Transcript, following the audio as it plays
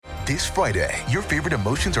This Friday, your favorite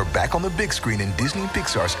emotions are back on the big screen in Disney and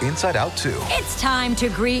Pixar's Inside Out 2. It's time to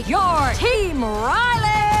greet your Team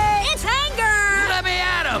Riley! It's anger! Let me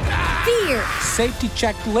at him! Fear! Safety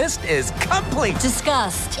checklist is complete!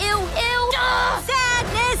 Disgust! Ew, ew!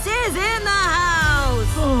 Sadness is in the house!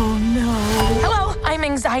 Oh, no. Hello, I'm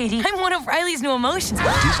anxiety. I'm one of Riley's new emotions.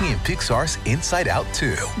 Disney and Pixar's Inside Out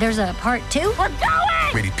 2. There's a part 2? We're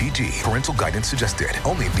going! Rated PG. Parental guidance suggested.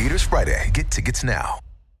 Only in theaters Friday. Get tickets now.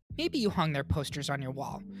 Maybe you hung their posters on your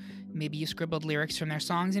wall. Maybe you scribbled lyrics from their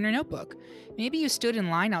songs in your notebook. Maybe you stood in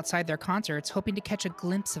line outside their concerts hoping to catch a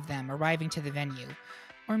glimpse of them arriving to the venue.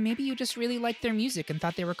 Or maybe you just really liked their music and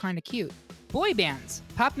thought they were kind of cute. Boy bands,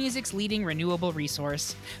 pop music's leading renewable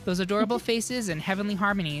resource. Those adorable faces and heavenly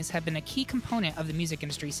harmonies have been a key component of the music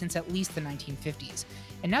industry since at least the 1950s.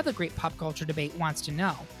 And now the great pop culture debate wants to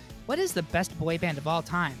know, what is the best boy band of all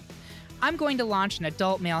time? I'm going to launch an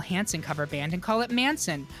adult male Hanson cover band and call it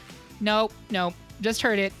Manson. No, just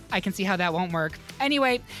heard it. I can see how that won't work.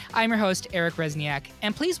 Anyway, I'm your host, Eric Resniak,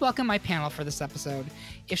 and please welcome my panel for this episode.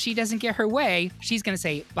 If she doesn't get her way, she's going to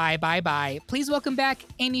say bye, bye, bye. Please welcome back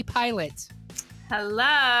Amy Pilot.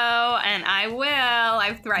 Hello, and I will.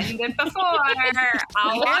 I've threatened it before.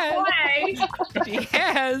 I'll walk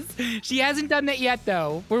away. She hasn't done that yet,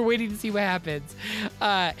 though. We're waiting to see what happens.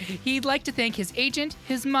 He'd like to thank his agent,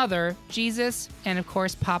 his mother, Jesus, and of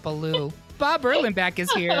course, Papa Lou. Bob Erlenbach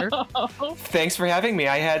is here. Thanks for having me.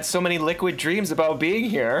 I had so many liquid dreams about being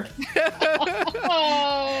here.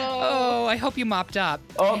 Oh, I hope you mopped up.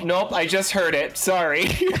 Oh, nope, I just heard it. Sorry.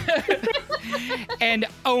 And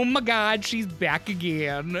oh my God, she's back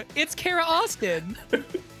again. It's Kara Austin.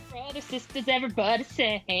 Brothers, sisters, everybody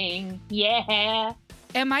sing. Yeah.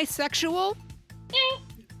 Am I sexual?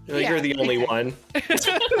 Yeah. You're the only one.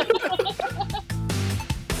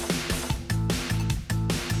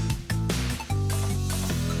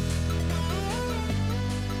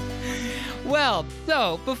 Well,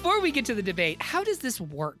 so before we get to the debate, how does this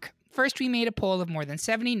work? First, we made a poll of more than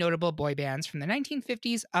 70 notable boy bands from the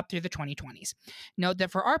 1950s up through the 2020s. Note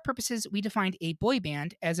that for our purposes, we defined a boy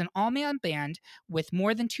band as an all-man band with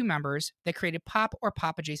more than 2 members that created pop or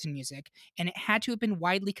pop-adjacent music, and it had to have been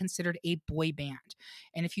widely considered a boy band.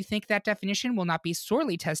 And if you think that definition will not be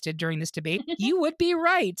sorely tested during this debate, you would be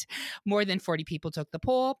right. More than 40 people took the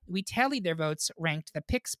poll. We tallied their votes, ranked the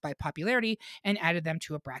picks by popularity, and added them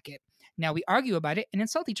to a bracket. Now we argue about it and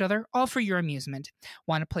insult each other, all for your amusement.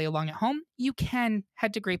 Want to play along at home? You can.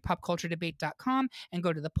 Head to greatpopculturedebate.com and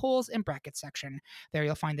go to the polls and brackets section. There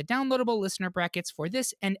you'll find the downloadable listener brackets for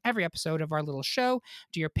this and every episode of our little show.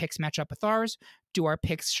 Do your picks match up with ours? Do our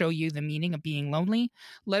picks show you the meaning of being lonely?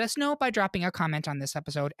 Let us know by dropping a comment on this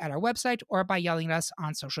episode at our website or by yelling at us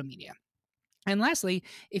on social media. And lastly,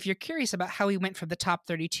 if you're curious about how we went from the top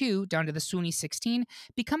 32 down to the SUNY 16,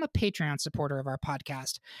 become a Patreon supporter of our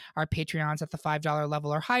podcast. Our Patreons at the $5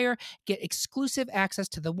 level or higher get exclusive access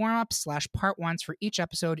to the warm-up/part ones for each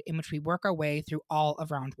episode in which we work our way through all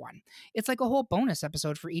of round 1. It's like a whole bonus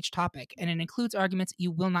episode for each topic, and it includes arguments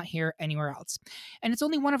you will not hear anywhere else. And it's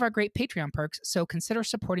only one of our great Patreon perks, so consider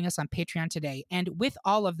supporting us on Patreon today. And with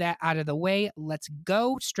all of that out of the way, let's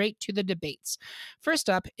go straight to the debates. First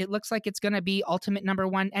up, it looks like it's going to be ultimate number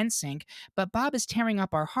 1 NSYNC, but Bob is tearing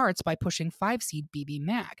up our hearts by pushing 5-seed BB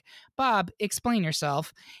Mac. Bob, explain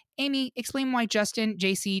yourself. Amy, explain why Justin,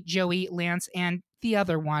 JC, Joey, Lance, and the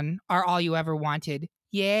other one are all you ever wanted.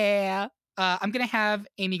 Yeah. I'm going to have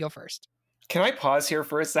Amy go first. Can I pause here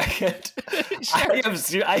for a second?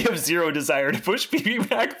 Sure. I have zero desire to push BB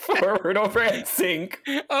Mac forward over NSYNC.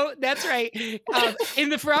 Oh, that's right. In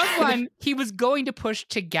the round 1, he was going to push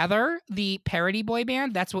Together, the parody boy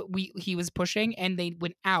band. That's what he was pushing, and they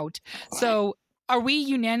went out. So are we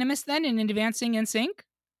unanimous then in advancing NSYNC?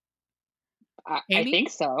 I think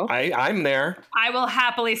so. I'm there. I will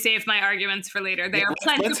happily save my arguments for later. They are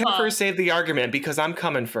plentiful. Let's have her save the argument because I'm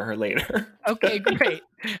coming for her later. Okay, great.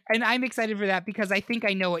 And I'm excited for that because I think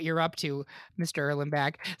I know what you're up to, Mr.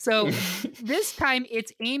 Erlenbach. So this time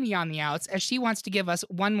it's Amy on the outs as she wants to give us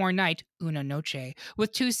one more night, una noche,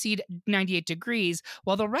 with 2-seed 98 Degrees,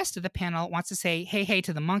 while the rest of the panel wants to say hey, hey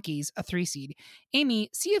to the Monkees, a 3-seed.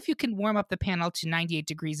 Amy, see if you can warm up the panel to 98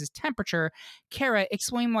 Degrees' temperature. Kara,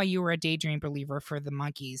 explain why you were a Daydream believer for the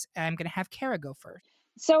Monkees. I'm going to have Kara go first.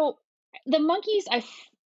 So the Monkees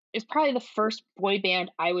is probably the first boy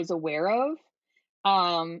band I was aware of.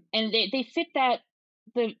 And they fit that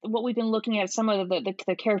what we've been looking at, some of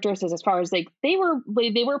the characteristics as far as they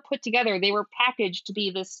were put together, they were packaged to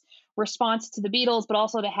be this response to the Beatles, but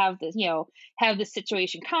also to have this, have this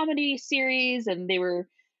situation comedy series, and they were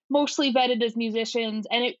mostly vetted as musicians,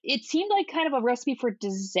 and it seemed like kind of a recipe for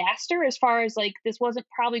disaster as far as like this wasn't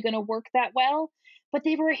probably going to work that well. But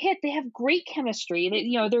they were a hit. They have great chemistry.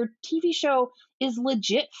 Their TV show is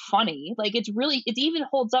legit funny. Like it even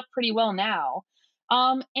holds up pretty well now.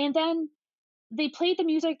 And then they played the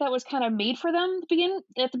music that was kind of made for them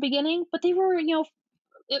at the beginning, but they were,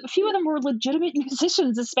 a few of them were legitimate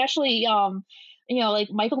musicians, especially, like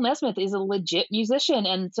Michael Nesmith is a legit musician.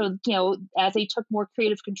 And so, as they took more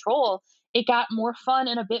creative control, it got more fun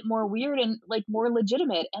and a bit more weird and like more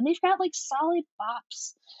legitimate. And they've got like solid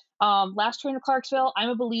bops. Last Train to Clarksville, I'm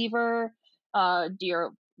a Believer,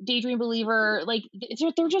 Daydream Believer. Like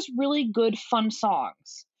they're just really good, fun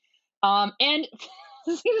songs. And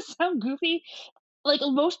this is gonna sound goofy. Like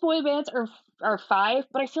most boy bands are 5,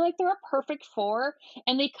 but I feel like they're a perfect 4,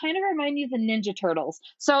 and they kind of remind me of the Ninja Turtles.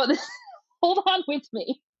 So hold on with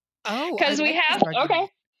me. Oh, because I we like have this argument.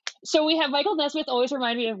 okay. So we have Michael Nesmith always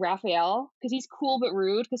remind me of Raphael because he's cool but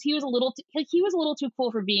rude because he was a little too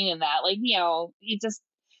cool for being in that. Like he just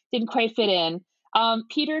didn't quite fit in.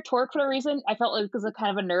 Peter Tork, for a reason, I felt like was a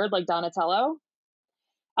kind of a nerd like Donatello.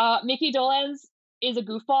 Mickey Dolenz is a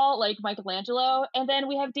goofball like Michelangelo, and then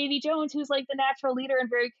we have Davy Jones, who's like the natural leader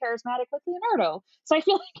and very charismatic like Leonardo. So I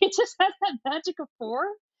feel like it just has that magic of 4.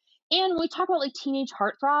 And when we talk about like teenage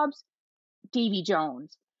heartthrobs, Davy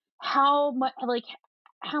Jones, how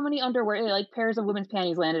many underwear, like pairs of women's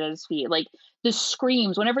panties landed at his feet? Like the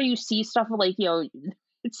screams whenever you see stuff like,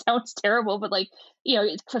 it sounds terrible, but like,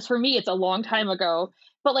 because for me, it's a long time ago.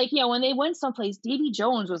 But like, when they went someplace, Davy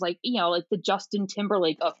Jones was like, like the Justin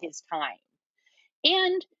Timberlake of his time.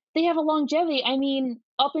 And they have a longevity. I mean,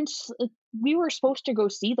 we were supposed to go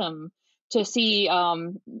see them to see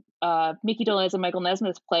Mickey Dolenz and Michael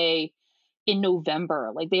Nesmith play in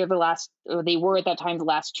November. Like they were at that time the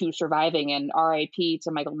last 2 surviving, and R.I.P.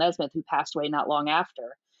 to Michael Nesmith, who passed away not long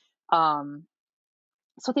after.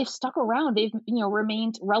 So they've stuck around. They've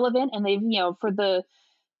remained relevant, and they've for the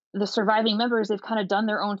surviving members, they've kind of done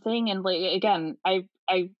their own thing. And like again, I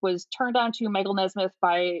was turned on to Michael Nesmith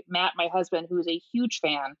by Matt, my husband, who is a huge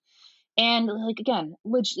fan. And like again,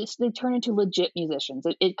 they turn into legit musicians.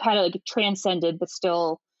 It kind of like transcended, but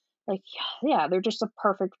still, like they're just a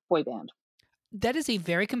perfect boy band. That is a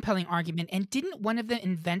very compelling argument. And didn't one of them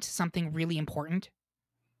invent something really important?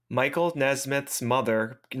 Michael Nesmith's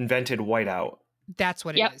mother invented whiteout. That's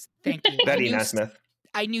what it is. Thank you. Betty Nesmith.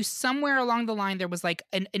 I knew somewhere along the line there was like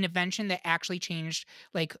an invention that actually changed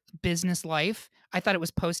like business life. I thought it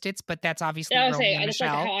was Post-its, but that's obviously Romy and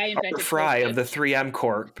Michelle. Like how I invented Fry Post-its. of the 3M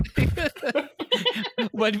Corp.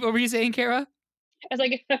 What were you saying, Kara? I was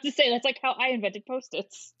like, I have to say that's like how I invented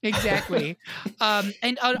Post-its. Exactly.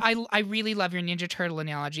 And I really love your Ninja Turtle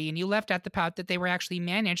analogy, and you left out the part that they were actually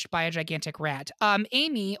managed by a gigantic rat.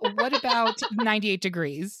 Amy, what about 98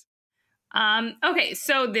 Degrees? Okay,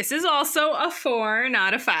 so this is also a 4,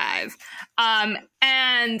 not a 5.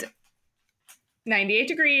 And 98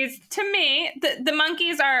 Degrees, to me, the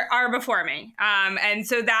Monkees are before me. And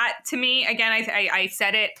so that, to me, again, I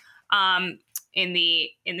said it in the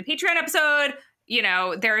Patreon episode,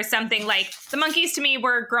 there is something like the Monkees to me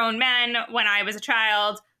were grown men when I was a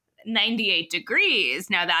child. 98 Degrees,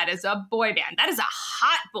 now that is a boy band. That is a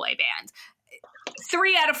hot boy band.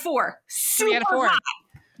 3 out of 4. Super 3 out of 4. hot.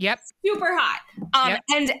 Yep. Super hot.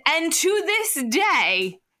 And to this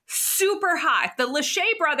day, super hot. The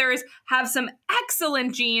Lachey brothers have some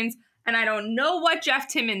excellent genes, and I don't know what Jeff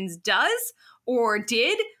Timmons does or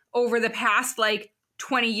did over the past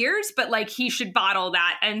 20 years, but he should bottle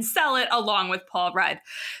that and sell it along with Paul Rudd.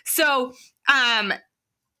 So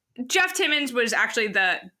Jeff Timmons was actually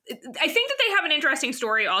I think that they have an interesting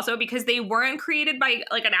story also because they weren't created by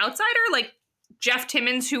an outsider. Jeff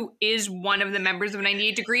Timmons, who is one of the members of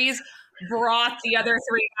 98 Degrees, brought the other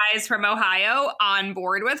 3 guys from Ohio on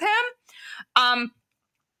board with him. I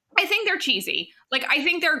think they're cheesy. I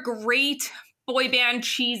think they're great boy band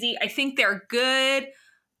cheesy. I think they're good.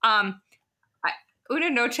 Una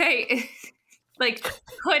Noche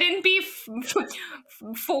couldn't be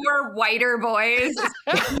 4 whiter boys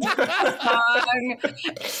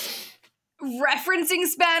referencing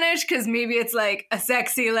Spanish because maybe it's a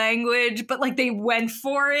sexy language, but they went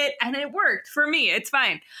for it and it worked for me. It's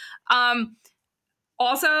fine.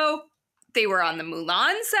 Also, they were on the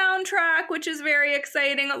Mulan soundtrack, which is very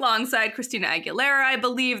exciting, alongside Christina Aguilera, I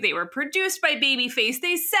believe. They were produced by Babyface.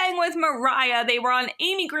 They sang with Mariah. They were on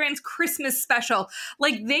Amy Grant's Christmas special.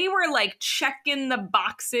 They were checking the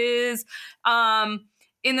boxes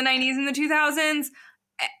in the 90s and the 2000s.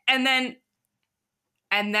 And then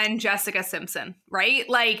and then Jessica Simpson, right?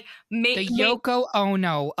 Like the Yoko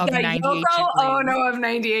Ono of 98 Yoko Degrees. Ono of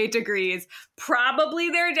 98 Degrees. Probably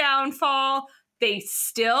their downfall.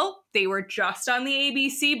 They were just on the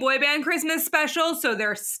ABC Boy Band Christmas special, so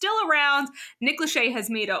they're still around. Nick Lachey has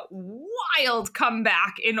made a wild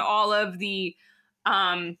comeback in all of the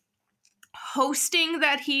hosting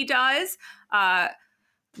that he does.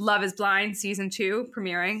 Love is Blind season 2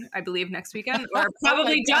 premiering, I believe, next weekend, or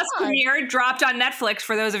probably just premiered, dropped on Netflix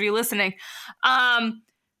for those of you listening.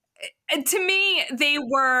 To me, they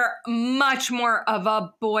were much more of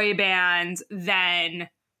a boy band than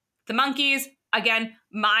the Monkees. Again,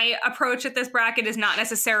 my approach at this bracket is not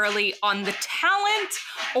necessarily on the talent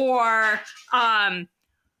or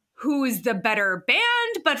who's the better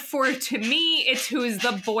band, but to me, it's who's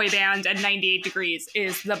the boy band, and 98 Degrees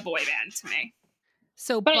is the boy band to me.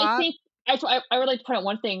 So, but Bob, I think I would like to point out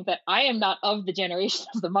one thing, that I am not of the generation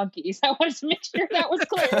of the Monkees. I wanted to make sure that was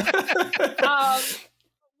clear.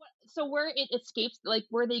 So where it escapes, like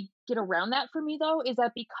where they get around that for me though, is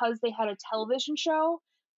that because they had a television show,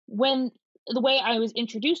 when the way I was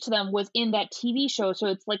introduced to them was in that TV show. So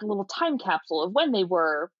it's like a little time capsule of when they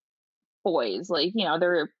were boys, like, you know,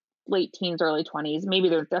 they're late teens, early 20s. Maybe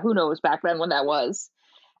they're who knows back then when that was.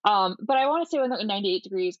 But I want to say when 98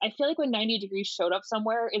 Degrees, I feel like when 98 Degrees showed up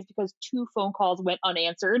somewhere is because 2 phone calls went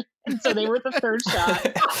unanswered. And so they were the third shot.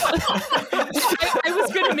 I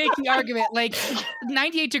was going to make the argument, like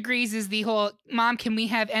 98 Degrees is the whole, Mom, can we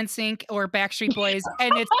have NSYNC or Backstreet Boys?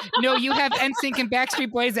 And it's, no, you have NSYNC and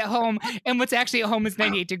Backstreet Boys at home. And what's actually at home is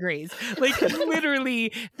 98 Degrees. Like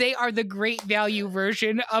literally, they are the great value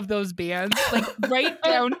version of those bands. Like right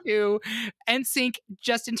down to NSYNC,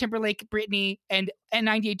 Justin Timberlake, Britney, and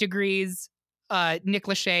 98 Degrees, Nick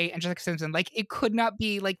Lachey, and Jessica Simpson. Like it could not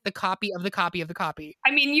be like the copy of the copy of the copy.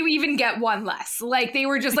 I mean, you even get one less. Like they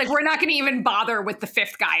were just like, we're not going to even bother with the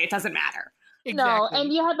 5th guy. It doesn't matter. Exactly. No,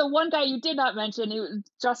 and you had the one guy you did not mention. It was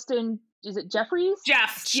Justin. Is it Jeffries?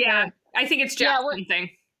 Jeff. Sure. Yeah, I think it's Jeff something.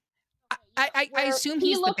 I assume he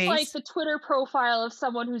he's the looks bass. like the Twitter profile of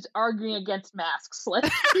someone who's arguing against masks. Like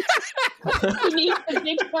he needs the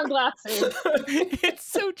big sunglasses. It's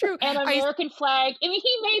so true. And American flag. I mean,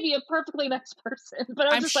 he may be a perfectly nice person,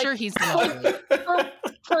 but I'm just sure like, he's lovely.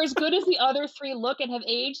 for as good as the other 3 look and have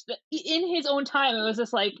aged, in his own time, it was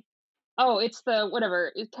just like, oh, it's the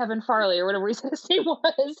whatever, it's Kevin Farley or whatever his name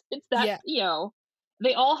was. It's that, you know,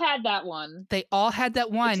 they all had that one. They all had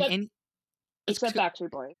that one, except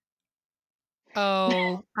Backstreet Boys.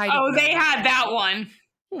 Oh, they had that one.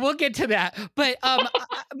 We'll get to that. But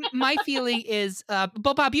my feeling is,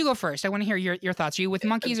 Bob, you go first. I want to hear your thoughts. Are you with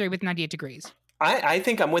Monkees or are you with 98 Degrees? I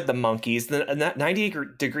think I'm with the Monkees. The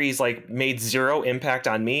 98 Degrees like made zero impact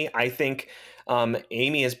on me. I think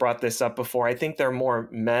Amy has brought this up before. I think they're more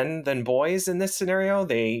men than boys in this scenario.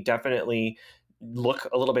 They definitely look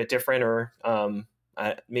a little bit different, or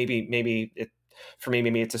maybe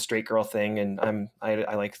it's a straight girl thing, and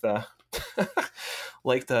I like the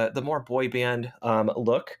like the more boy band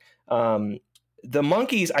look. The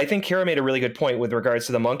Monkees, I think Kara made a really good point with regards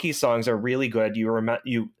to the Monkees songs are really good. You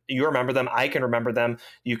remember them. I can remember them.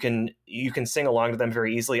 You can sing along to them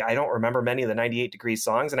very easily. I don't remember many of the 98 Degrees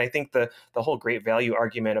songs. And I think the whole great value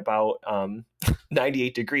argument about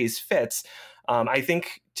 98 Degrees fits. I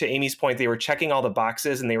think to Amy's point, they were checking all the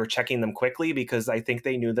boxes and they were checking them quickly because I think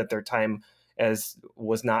they knew that their time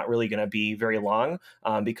was not really going to be very long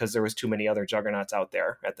because there was too many other juggernauts out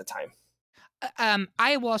there at the time.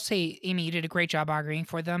 I will say, Amy, you did a great job arguing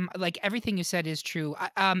for them. Like everything you said is true.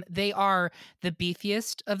 They are the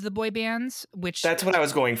beefiest of the boy bands, which that's what I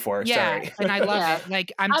was going for. Yeah, sorry. And I love it.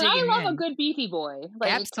 Like I love in. a good beefy boy.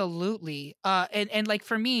 Like, absolutely. And like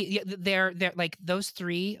for me, they're like those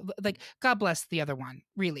 3. Like God bless the other one.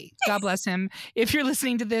 Really, God bless him. If you're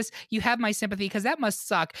listening to this, you have my sympathy because that must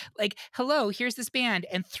suck. Like, hello, here's this band,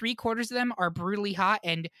 and 3/4 of them are brutally hot,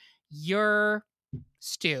 and you're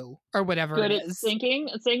Stu or whatever good it at is. singing.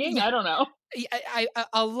 I don't know.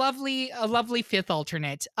 A lovely 5th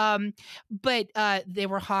alternate. But they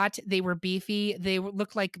were hot. They were beefy. They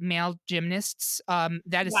looked like male gymnasts.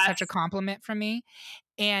 That is such a compliment from me.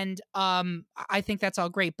 And I think that's all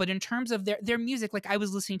great. But in terms of their music, like I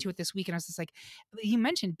was listening to it this week and I was just like, you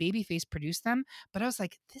mentioned Babyface produced them, but I was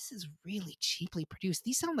like, this is really cheaply produced.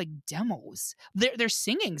 These sound like demos. Their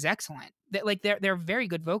singing's excellent. They're very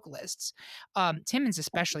good vocalists. Timmons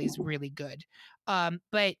especially is really good.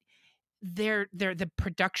 But the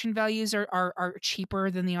production values are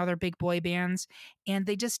cheaper than the other big boy bands, and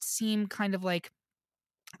they just seem kind of like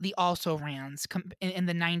the also-rans in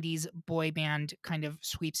the 90s boy band kind of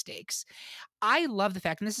sweepstakes. I love the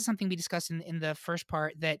fact, and this is something we discussed in the first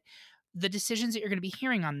part, that the decisions that you're going to be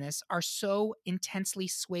hearing on this are so intensely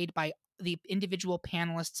swayed by the individual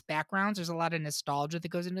panelists' backgrounds. There's a lot of nostalgia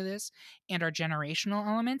that goes into this and our generational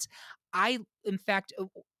elements. In fact,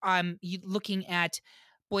 I'm looking at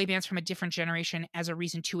boy bands from a different generation as a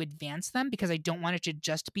reason to advance them, because I don't want it to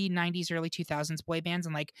just be 90s, early 2000s boy bands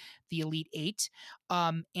and like the Elite Eight.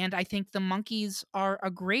 And I think the Monkees are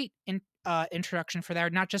a great introduction for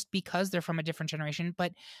that, not just because they're from a different generation,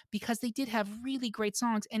 but because they did have really great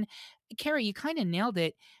songs. And Carrie, you kind of nailed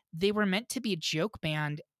it. They were meant to be a joke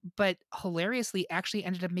band, but hilariously actually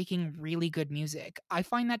ended up making really good music. I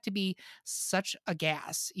find that to be such a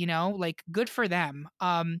gas, like good for them.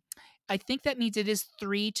 I think that means it is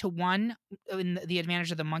 3-1 in the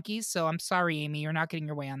advantage of the Monkees. So I'm sorry, Amy, you're not getting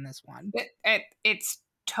your way on this one. It's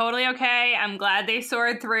totally okay. I'm glad they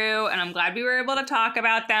soared through, and I'm glad we were able to talk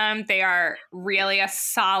about them. They are really a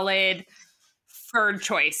solid third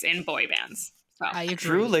choice in boy bands. So. I agree.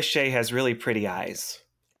 Drew Lachey has really pretty eyes.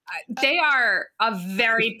 They are a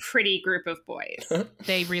very pretty group of boys.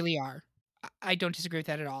 They really are. I don't disagree with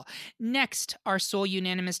that at all. Next, our sole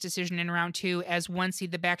unanimous decision in round 2, as 1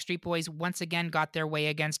 seed, the Backstreet Boys once again got their way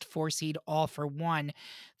against 4 seed All for One.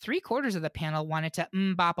 3/4 of the panel wanted to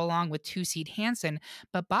bop along with 2 seed Hanson,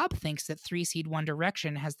 but Bob thinks that 3 seed One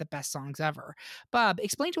Direction has the best songs ever. Bob,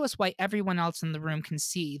 explain to us why everyone else in the room can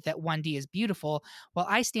see that 1D is beautiful, while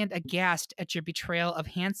I stand aghast at your betrayal of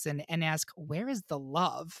Hanson and ask, where is the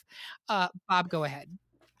love? Bob, go ahead.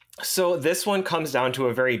 So this one comes down to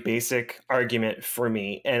a very basic argument for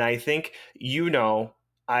me. And I think,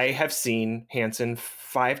 I have seen Hanson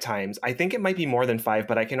 5 times. I think it might be more than 5,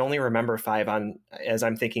 but I can only remember 5 as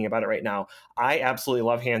I'm thinking about it right now. I absolutely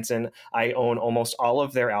love Hanson. I own almost all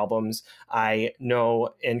of their albums. I know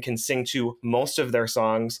and can sing to most of their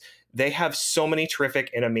songs. They have so many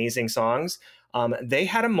terrific and amazing songs. They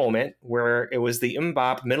had a moment where it was the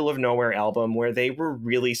MMMBop Middle of Nowhere album where they were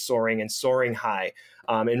really soaring high.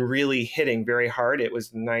 And really hitting very hard. It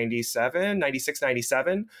was 96,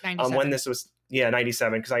 97. When this was,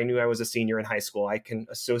 97, because I knew I was a senior in high school. I can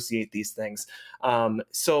associate these things.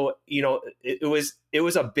 So, it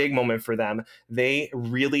was a big moment for them. They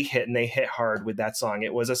really hit, and they hit hard with that song.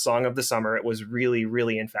 It was a song of the summer. It was really,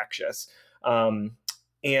 really infectious.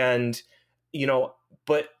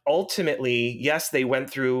 But ultimately, yes, they went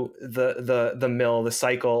through the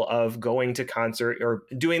cycle of going to concert or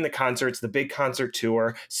doing the concerts, the big concert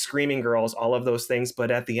tour, Screaming Girls, all of those things. But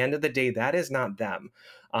at the end of the day, that is not them.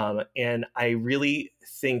 And I really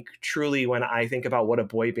think truly when I think about what a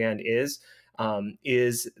boy band is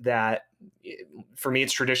that for me,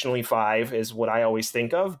 it's traditionally 5 is what I always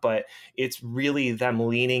think of, but it's really them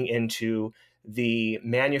leaning into the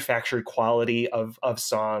manufactured quality of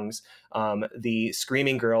songs, the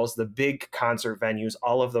Screaming Girls, the big concert venues,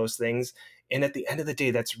 all of those things. And at the end of the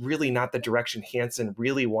day, that's really not the direction Hanson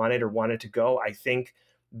really wanted to go. I think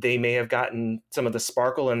they may have gotten some of the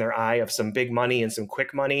sparkle in their eye of some big money and some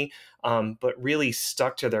quick money, but really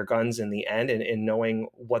stuck to their guns in the end and in knowing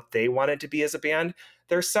what they wanted to be as a band.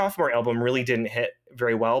 Their sophomore album really didn't hit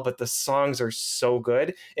very well, but the songs are so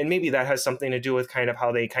good. And maybe that has something to do with kind of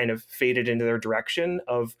how they kind of faded into their direction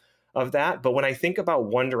of that. But when I think about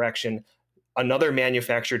One Direction, another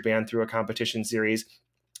manufactured band through a competition series,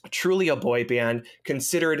 truly a boy band,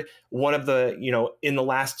 considered one of the, in the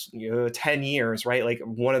last 10 years, right? Like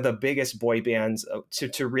one of the biggest boy bands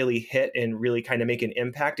to really hit and really kind of make an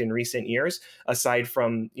impact in recent years, aside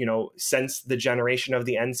from, since the generation of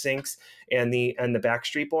the NSYNCs and the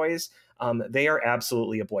Backstreet Boys. They are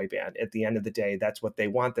absolutely a boy band. At the end of the day, that's what they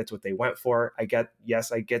want. That's what they went for. I get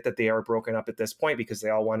that they are broken up at this point because they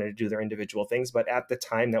all wanted to do their individual things. But at the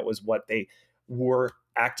time, that was what they were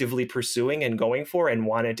actively pursuing and going for and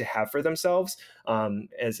wanted to have for themselves.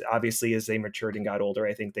 As obviously as they matured and got older,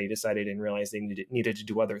 I think they decided and realized they needed to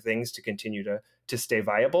do other things to continue to stay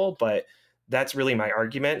viable. But that's really my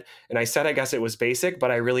argument. And I said, I guess it was basic,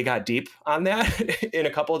 but I really got deep on that in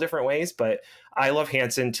a couple of different ways. But I love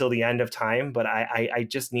Hanson till the end of time, but I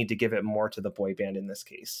just need to give it more to the boy band in this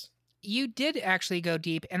case. You did actually go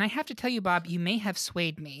deep. And I have to tell you, Bob, you may have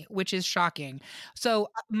swayed me, which is shocking. So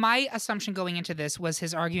my assumption going into this was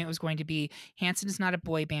his argument was going to be Hanson is not a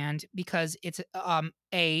boy band because it's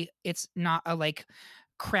it's not a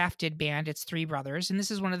crafted band. It's 3 brothers. And this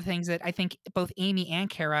is one of the things that I think both Amy and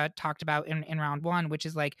Kara talked about in round 1, which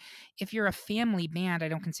is if you're a family band, I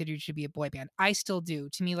don't consider you to be a boy band. I still do.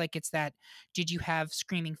 To me, it's that, did you have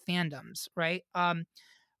screaming fandoms, right?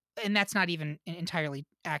 And that's not even an entirely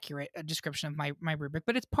accurate description of my rubric,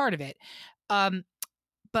 but it's part of it.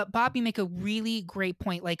 But Bob, you make a really great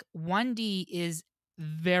point. 1D is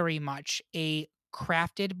very much a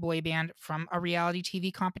crafted boy band from a reality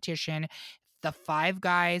TV competition. The 5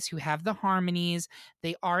 guys who have the harmonies,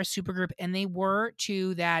 they are a supergroup, and they were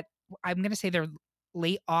to that, I'm going to say they're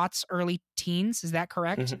late aughts, early teens. Is that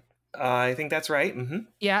correct? Mm-hmm. I think that's right. Mm-hmm.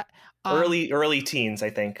 Yeah. Early teens, I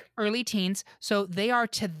think. Early teens. So they are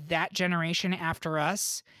to that generation after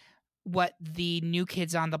us what the New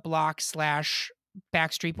Kids on the Block /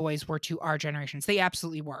 Backstreet Boys were to our generations. They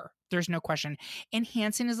absolutely were. There's no question. And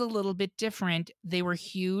Hanson is a little bit different. They were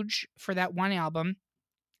huge for that one album.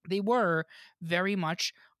 They were very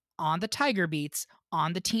much on the Tiger Beats,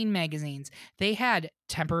 on the teen magazines. They had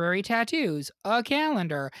temporary tattoos, a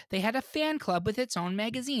calendar. They had a fan club with its own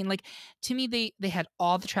magazine. Like, to me, they had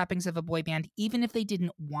all the trappings of a boy band. Even if they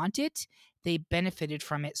didn't want it, they benefited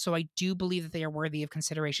from it. So I do believe that they are worthy of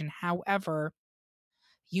consideration. However,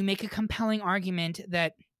 you make a compelling argument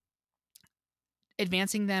that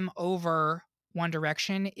advancing them over One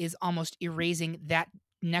Direction is almost erasing that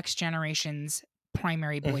next generation's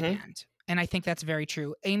primary boy band. And I think that's very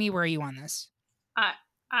true. Amy, where are you on this?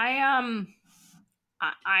 I'm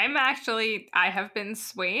actually, I have been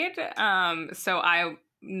swayed. So I'm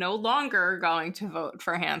no longer going to vote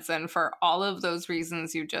for Hanson for all of those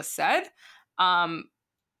reasons you just said. I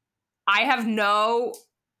have no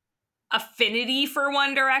affinity for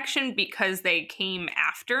One Direction because they came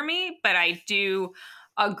after me, but I do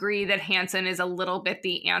agree that Hanson is a little bit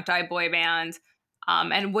the anti-boy band,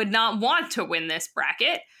 and would not want to win this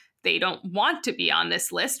bracket. They don't want to be on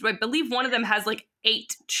this list. I believe one of them has like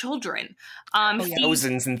 8 children.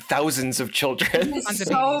 Thousands and thousands of children.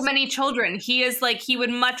 So many children. He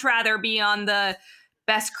would much rather be on the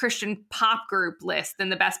best Christian pop group list than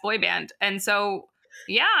the best boy band. And so,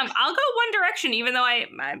 yeah, I'll go One Direction, even though I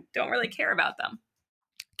don't really care about them.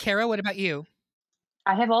 Kara, what about you?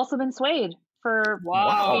 I have also been swayed for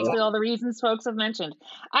basically all the reasons folks have mentioned.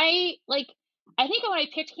 I think when I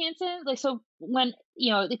picked Hanson, so when,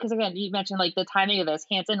 because again, you mentioned like the timing of this,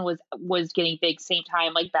 Hanson was getting big same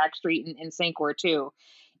time like Backstreet and NSYNC were too.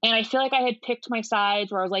 And I feel like I had picked my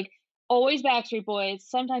sides where I was like, always Backstreet Boys,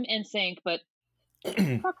 sometime NSYNC, but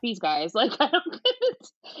fuck these guys. Like,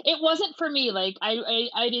 it wasn't for me. Like,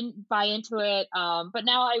 I didn't buy into it. But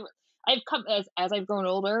now I've come as I've grown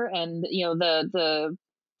older and, I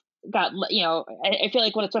feel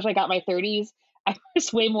like when especially I got my 30s, I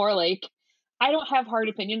was way more like, I don't have hard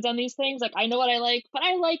opinions on these things. Like, I know what I like, but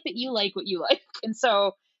I like that you like what you like. And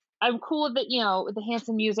so I'm cool with it, with the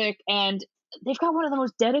Hanson music, and they've got one of the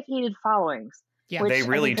most dedicated followings. Yeah, which they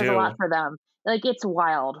really do. A lot for them. Like, it's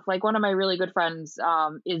wild. Like, one of my really good friends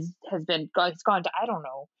has gone to, I don't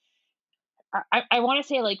know, I want to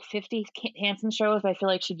say like 50 Hanson shows, but I feel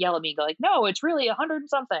like she'd yell at me and go like, no, it's really 100 and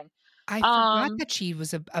something. I forgot that she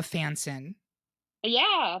was a fanson.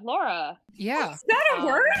 Yeah, Laura. Yeah. Is that a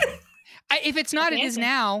word? If it's not, it is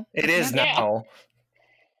now. It is now.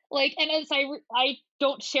 Like, and as I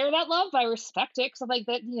don't share that love, but I respect it because I'm like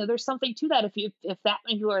that. There's something to that if that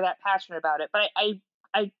many people are that passionate about it. But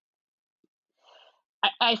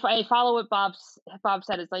I follow what Bob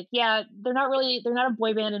said. It's like, yeah, they're not a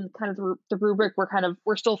boy band in kind of the rubric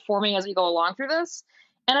we're still forming as we go along through this,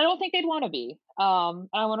 and I don't think they'd want to be. I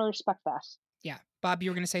want to respect that. Yeah. Bob,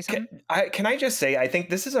 you were going to say something? Can I just say, I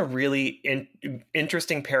think this is a really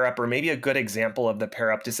interesting pair up, or maybe a good example of the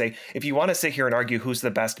pair up to say, if you want to sit here and argue who's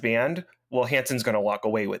the best band, well, Hanson's going to walk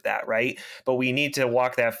away with that, right? But we need to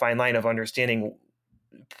walk that fine line of understanding,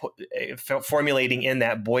 formulating in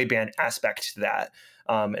that boy band aspect to that.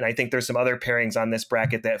 And I think there's some other pairings on this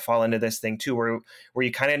bracket that fall into this thing too, where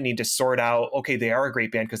you kind of need to sort out, okay, they are a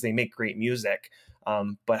great band because they make great music,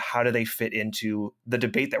 but how do they fit into the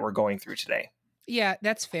debate that we're going through today? Yeah,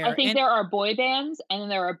 that's fair. I think there are boy bands and then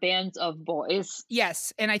there are bands of boys.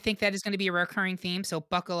 Yes, and I think that is going to be a recurring theme, so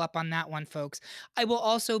buckle up on that one, folks. I will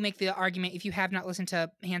also make the argument, if you have not listened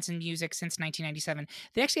to Hanson music since 1997,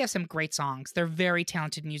 they actually have some great songs. They're very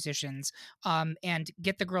talented musicians. And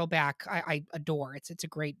Get the Girl Back, I adore. It's a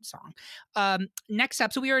great song. Next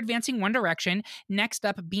up, so we are advancing One Direction. Next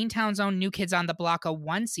up, Beantown's own New Kids on the Block, a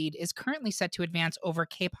 1 seed, is currently set to advance over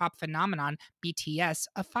K-pop phenomenon BTS,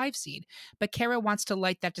 a 5 seed. But Kara wants to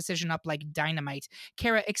light that decision up like dynamite.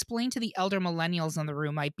 Kara, explain to the elder millennials in the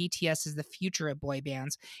room why BTS is the future of boy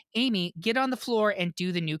bands. Amy, get on the floor and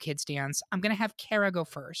do the New Kids dance. I'm going to have Kara go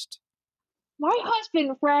first. My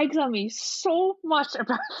husband rags on me so much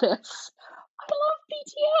about this. I love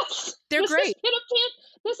BTS. They're great.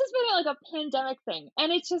 This has been like a pandemic thing.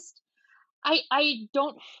 And it's just, I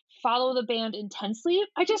don't follow the band intensely.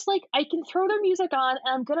 I just I can throw their music on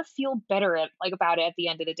and I'm gonna feel better about it at the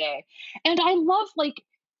end of the day. And I love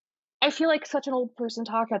I feel like such an old person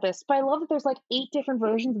talking about this, but I love that there's like 8 different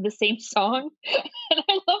versions of the same song. And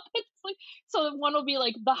I love that it's like, so one will be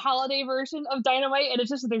like the holiday version of Dynamite, and it's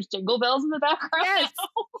just there's jingle bells in the background. Yes.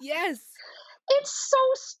 Yes. It's so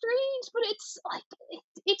strange, but it's like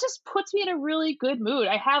it just puts me in a really good mood.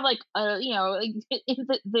 I have like in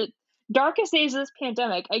the darkest days of this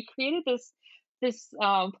pandemic, I created this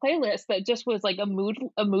playlist that just was like a mood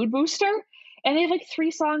booster, and they have like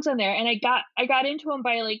 3 songs on there, and I got into them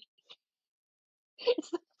by like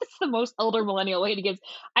it's the most elder millennial way to give.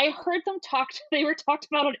 I heard them they were talked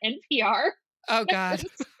about on NPR. Oh God.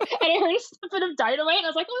 And I heard a snippet of Dynamite, and I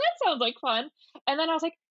was like, oh, that sounds like fun. And then I was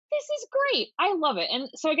like, this is great. I love it. And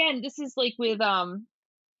so again, this is like with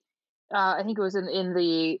I think it was in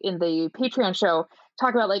the Patreon show,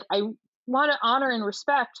 talk about like I want to honor and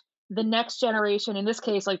respect the next generation, in this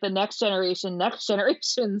case, like the next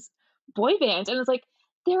generation's boy bands. And it's like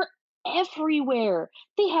they're everywhere.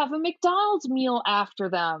 They have a McDonald's meal after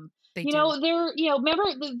them. They're remember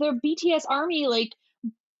their BTS army like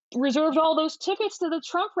reserved all those tickets to the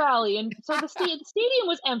Trump rally, and so the stadium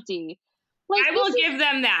was empty. Like, I will give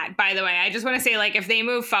them that, by the way. I just want to say, like, if they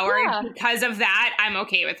move forward because of that, I'm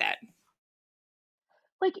okay with it.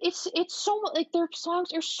 Like, it's so, like, their songs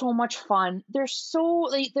are so much fun. They're so,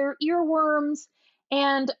 like, they're earworms.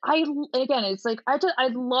 And it's like, I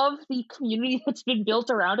love the community that's been built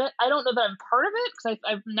around it. I don't know that I'm part of it because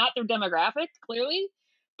I'm not their demographic, clearly.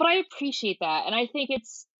 But I appreciate that. And I think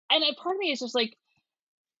part of me is just like,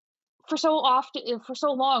 for so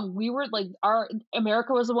long, we were like,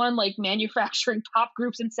 America was the one like manufacturing pop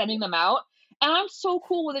groups and sending them out. And I'm so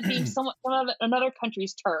cool with it being another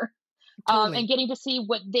country's turn. Totally. And getting to see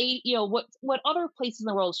what they, what other places in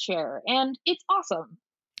the world share. And it's awesome.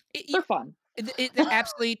 They're fun.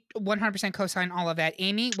 Absolutely 100% co-sign all of that.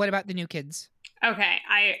 Amy, what about the New Kids? Okay.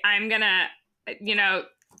 I'm gonna,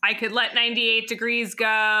 I could let 98 Degrees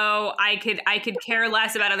go. I could care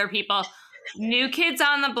less about other people. New Kids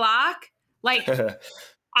on the Block, like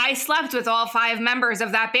I slept with all 5 members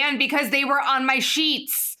of that band because they were on my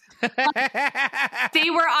sheets. They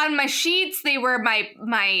were on my sheets. They were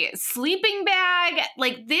my sleeping bag.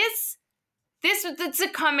 Like it's a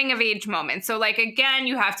coming of age moment. So like, again,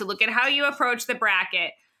 you have to look at how you approach the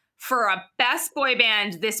bracket. For a best boy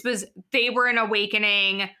band, they were an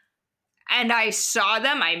awakening. And I saw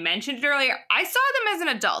them, I mentioned it earlier, I saw them as an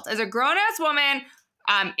adult, as a grown-ass woman.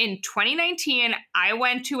 In 2019, I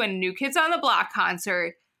went to a New Kids on the Block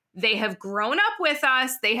concert. They have grown up with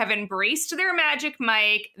us. They have embraced their Magic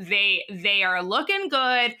Mike. They are looking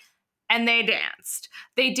good, and they danced.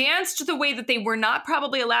 They danced the way that they were not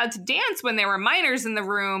probably allowed to dance when there were minors in the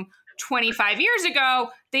room 25 years ago.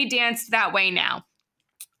 They danced that way now.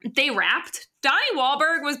 They rapped. Donnie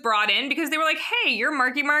Wahlberg was brought in because they were like, hey, you're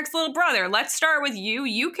Marky Mark's little brother. Let's start with you.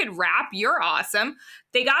 You could rap. You're awesome.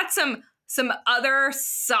 They got some other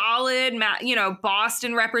solid,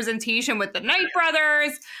 Boston representation with the Knight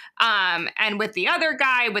Brothers, and with the other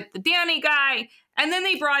guy, with the Danny guy. And then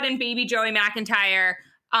they brought in baby Joey McIntyre.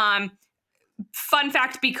 Fun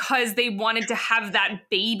fact, because they wanted to have that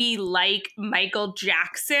baby-like Michael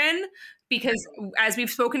Jackson, because as we've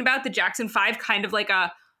spoken about, the Jackson 5 kind of like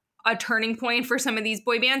a turning point for some of these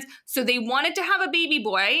boy bands. So they wanted to have a baby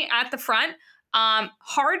boy at the front.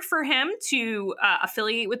 Hard for him to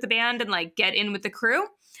affiliate with the band and like get in with the crew.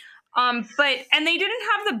 And they didn't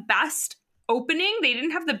have the best opening. They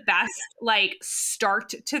didn't have the best like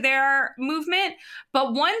start to their movement.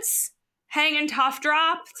 But once Hangin' Tough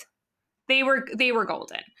dropped, they were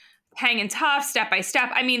golden. Hangin' Tough, Step by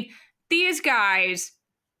Step. I mean, these guys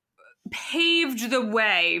paved the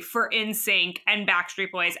way for NSYNC and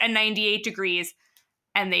Backstreet Boys and 98 Degrees,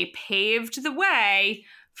 and they paved the way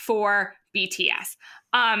for BTS.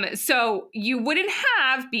 So you wouldn't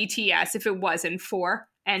have BTS if it wasn't for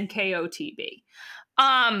NKOTB.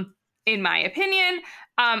 In my opinion.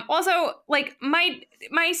 Also, like my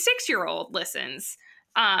 6-year-old listens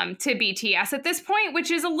to BTS at this point, which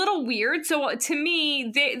is a little weird. So to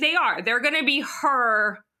me, they're going to be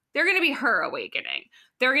her awakening.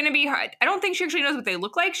 They're going to be her. I don't think she actually knows what they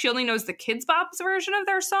look like. She only knows the Kids Bop's version of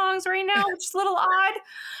their songs right now, which is a little odd.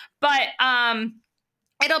 But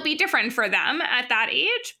it'll be different for them at that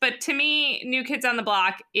age. But to me, New Kids on the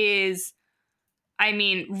Block is, I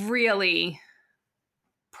mean, really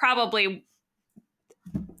probably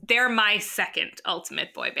they're my second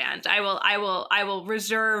ultimate boy band. I will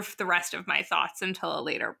reserve the rest of my thoughts until a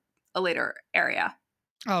later area.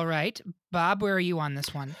 All right. Bob, where are you on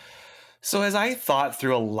this one? So as I thought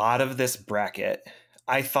through a lot of this bracket,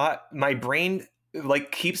 I thought my brain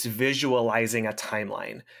like keeps visualizing a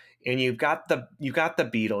timeline. and you've got the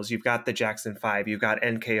Beatles, you've got the Jackson 5, you've got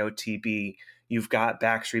NKOTB, you've got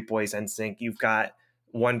Backstreet Boys, NSYNC, you've got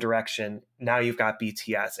One Direction, now you've got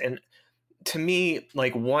BTS. And to me,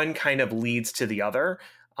 like, one kind of leads to the other.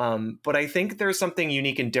 But I think there's something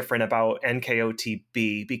unique and different about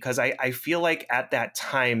NKOTB, because I feel like at that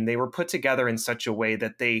time they were put together in such a way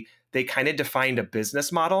that they kind of defined a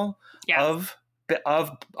business model of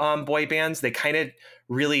boy bands. They kind of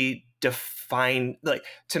really define, like,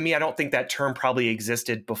 to me, I don't think that term probably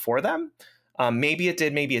existed before them. Maybe it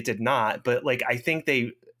did, maybe it did not. But like, I think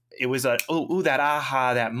it was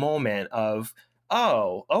that moment of,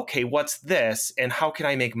 oh, okay, what's this? And how can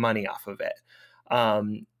I make money off of it?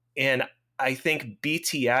 And I think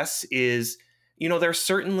BTS is, they're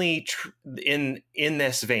certainly in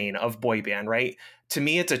this vein of boy band, right? To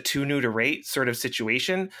me, it's a too new to rate sort of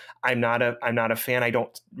situation. I'm not a fan. I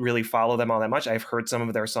don't really follow them all that much. I've heard some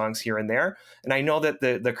of their songs here and there, and I know that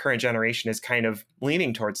the current generation is kind of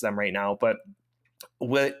leaning towards them right now. But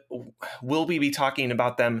will we be talking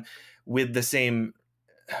about them with the same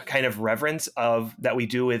kind of reverence that we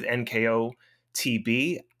do with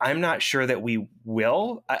NKOTB? I'm not sure that we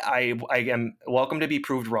will. I am welcome to be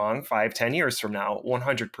proved wrong 5-10 years from now,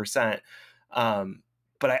 100%.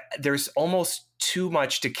 But there's almost too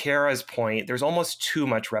much, to Kara's point, there's almost too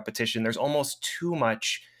much repetition. There's almost too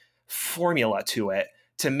much formula to it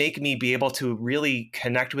to make me be able to really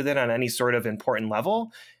connect with it on any sort of important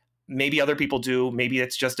level. Maybe other people do. Maybe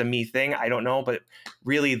it's just a me thing. I don't know. But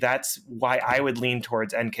really, that's why I would lean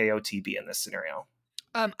towards NKOTB in this scenario.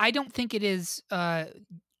 I don't think it is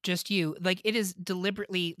just you. Like, it is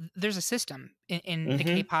deliberately, there's a system in the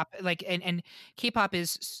K-pop, like, and K-pop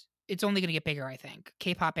is, it's only going to get bigger, I think.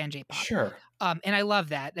 K-pop and J-pop. Sure. And I love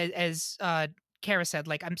that. As Kara said,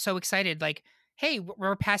 like, I'm so excited. Like, hey,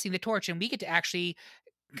 we're passing the torch, and we get to actually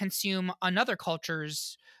consume another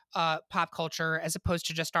culture's pop culture as opposed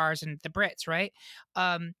to just ours and the Brits, right?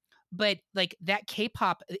 But like, that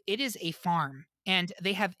K-pop, it is a farm. And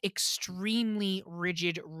they have extremely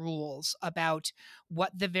rigid rules about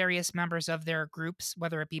what the various members of their groups,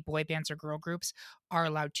 whether it be boy bands or girl groups, are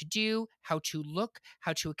allowed to do, how to look,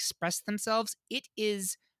 how to express themselves. It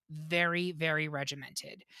is very, very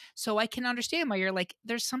regimented. So I can understand why you're like,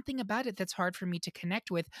 there's something about it that's hard for me to connect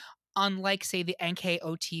with, unlike, say, the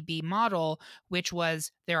NKOTB model, which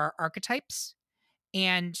was there are archetypes,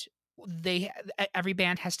 and every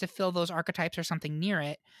band has to fill those archetypes or something near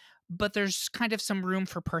it. But there's kind of some room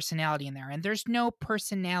for personality in there. And there's no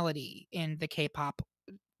personality in the K-pop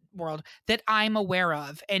world that I'm aware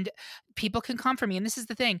of. And people can come for me. And this is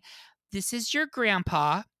the thing. This is your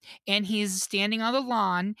grandpa, and he's standing on the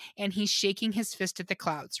lawn, and he's shaking his fist at the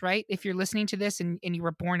clouds, right? If you're listening to this and you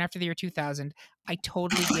were born after the year 2000, I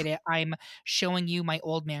totally get it. I'm showing you my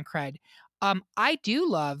old man cred. I do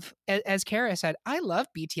love, as Kara said, I love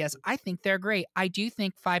BTS. I think they're great. I do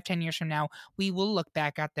think 5-10 years from now, we will look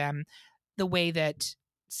back at them the way that,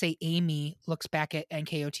 say, Amy looks back at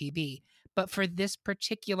NKOTB. But for this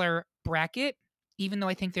particular bracket, even though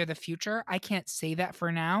I think they're the future, I can't say that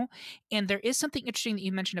for now. And there is something interesting that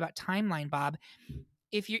you mentioned about timeline, Bob.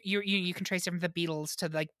 If you can trace it from the Beatles to,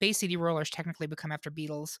 like, Bay City Rollers technically become after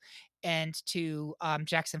Beatles, and to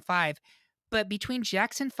Jackson 5. But between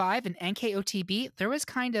Jackson 5 and NKOTB, there was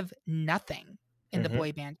kind of nothing in the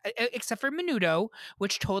boy band, except for Menudo,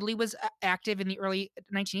 which totally was active in the early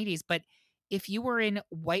 1980s. But if you were in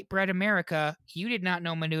white bread America, you did not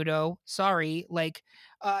know Menudo. Sorry, like,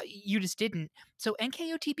 you just didn't. So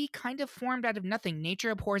NKOTB kind of formed out of nothing.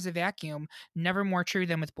 Nature abhors a vacuum, never more true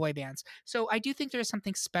than with boy bands. So I do think there's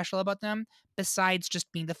something special about them, besides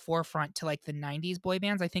just being the forefront to, like, the 90s boy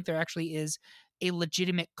bands. I think there actually is a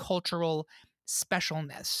legitimate cultural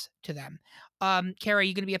specialness to them. Kara, are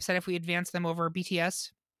you going to be upset if we advance them over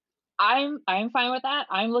BTS? I'm fine with that.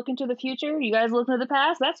 I'm looking to the future. You guys looking to the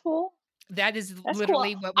past. That's cool. That's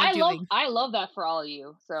literally cool. what we're doing. I love that for all of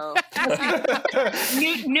you. So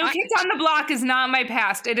New Kids on the Block is not my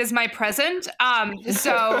past. It is my present.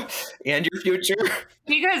 So and your future.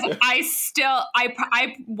 Because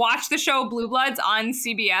I watch the show Blue Bloods on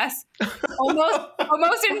CBS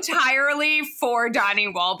almost entirely for Donnie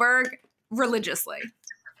Wahlberg religiously.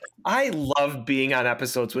 I love being on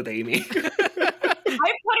episodes with Amy.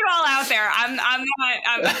 I put it all out there.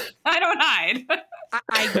 I don't hide.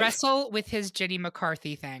 I wrestle with his Jenny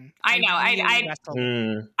McCarthy thing. I know.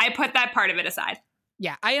 I put that part of it aside.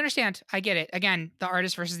 Yeah, I understand. I get it. Again, the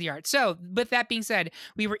artist versus the art. So, with that being said,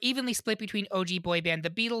 we were evenly split between OG boy band The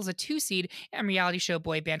Beatles, a 2 seed, and reality show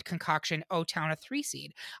boy band Concoction O-Town, a 3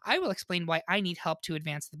 seed. I will explain why I need help to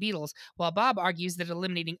advance The Beatles, while Bob argues that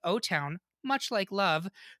eliminating O-Town much like love,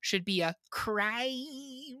 should be a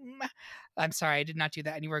crime. I'm sorry, I did not do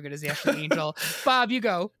that anywhere good as Ashley Angel. Bob, you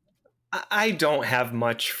go. I don't have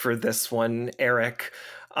much for this one, Eric.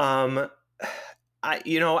 I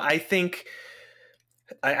think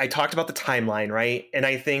I talked about the timeline, right? And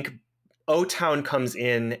I think O-Town comes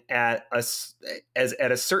in at a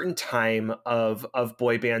certain time of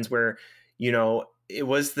boy bands where, it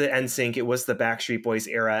was the NSYNC, it was the Backstreet Boys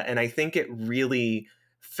era, and I think it really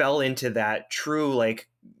fell into that true like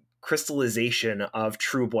crystallization of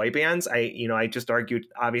true boy bands. I just argued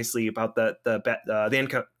obviously about the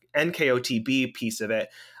NKOTB piece of it.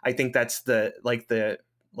 I think that's the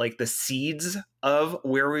seeds of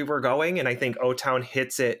where we were going, and I think O-Town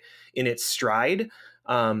hits it in its stride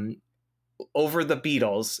over the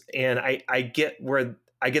Beatles. And I get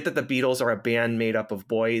that the Beatles are a band made up of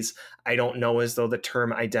boys. I don't know as though the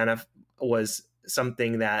term was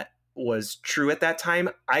something that was true at that time.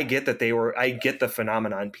 I get the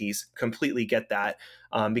phenomenon piece, completely get that,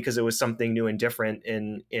 because it was something new and different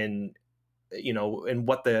in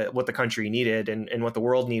what the country needed and what the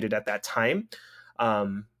world needed at that time.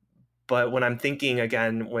 But when I'm thinking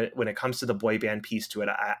again, when it comes to the boy band piece to it,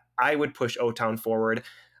 I would push O-Town forward.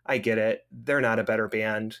 I get it. They're not a better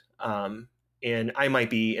band. And I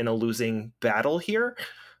might be in a losing battle here.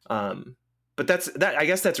 But I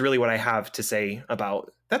guess that's really what I have to say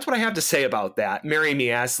about that. Marry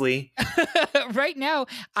me, Ashley. Right now,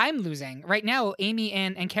 I'm losing. Right now, Amy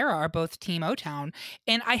and Kara are both Team O-Town.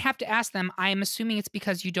 And I have to ask them, I'm assuming it's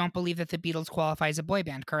because you don't believe that the Beatles qualify as a boy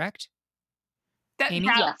band, correct? Amy?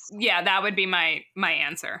 Yes. Yeah, that would be my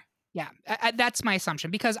answer. Yeah, that's my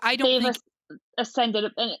assumption, because I don't think...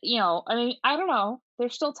 ascended, and I don't know.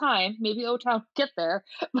 There's still time. Maybe O-Town get there.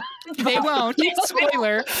 They won't.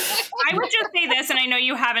 Spoiler. I would just say this, and I know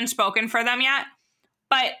you haven't spoken for them yet,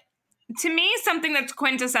 but to me, something that's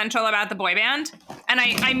quintessential about the boy band, and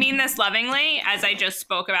I mean this lovingly, as I just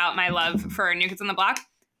spoke about my love for New Kids on the Block,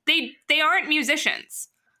 they aren't musicians.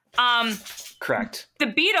 Correct. The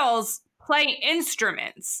Beatles play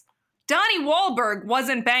instruments. Donnie Wahlberg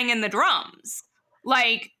wasn't banging the drums.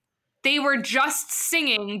 Like, they were just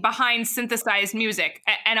singing behind synthesized music.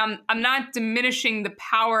 And I'm not diminishing the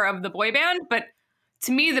power of the boy band, but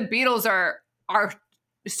to me, the Beatles are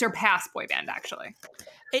surpassed boy band, actually.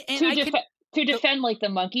 To defend like the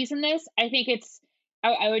Monkees in this, I think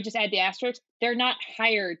I would just add the asterisk. They're not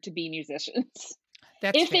hired to be musicians.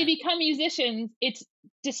 If they become musicians, it's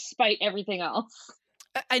despite everything else.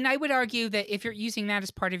 And I would argue that if you're using that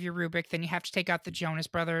as part of your rubric, then you have to take out the Jonas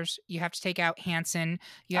Brothers. You have to take out Hanson.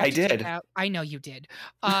 I know you did.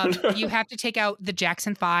 You have to take out the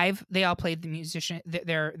Jackson 5. They all played the musician,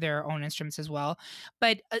 their own instruments as well.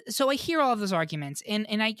 But so I hear all of those arguments, and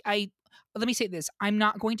I let me say this: I'm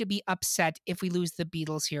not going to be upset if we lose the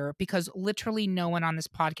Beatles here, because literally no one on this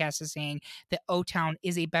podcast is saying that O-Town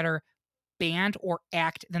is a better band or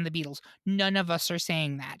act than the Beatles. None of us are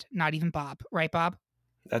saying that. Not even Bob. Right, Bob?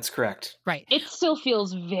 That's correct. Right. It still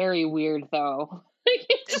feels very weird, though.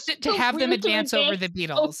 To have them advance over the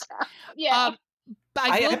Beatles. Yeah.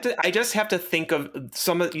 I just have to think of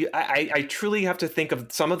some of I truly have to think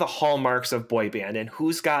of some of the hallmarks of boy band and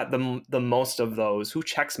who's got the most of those, who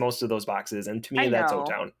checks most of those boxes, and to me that's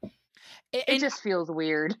O-Town. It just feels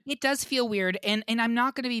weird. It does feel weird, and I'm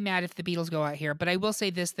not going to be mad if the Beatles go out here, but I will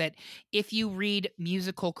say this, that if you read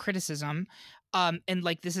musical criticism, and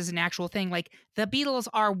like this is an actual thing, like the Beatles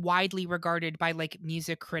are widely regarded by like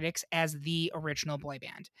music critics as the original boy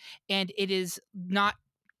band, and it is not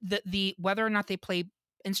the whether or not they play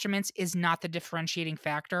instruments is not the differentiating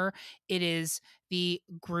factor. It is the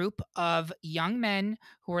group of young men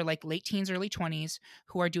who are like late teens, early 20s,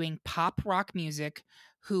 who are doing pop rock music,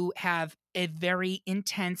 who have a very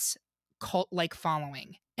intense cult-like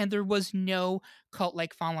following. And there was no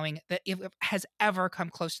cult-like following that has ever come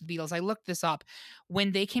close to the Beatles. I looked this up.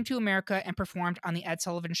 When they came to America and performed on the Ed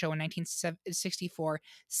Sullivan Show in 1964,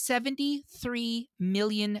 73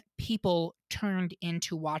 million people turned in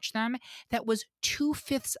to watch them. That was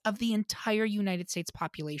 2/5 of the entire United States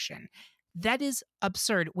population. That is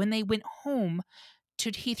absurd. When they went home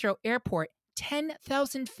to Heathrow Airport,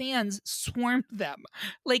 10,000 fans swarmed them.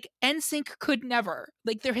 Like, NSYNC could never.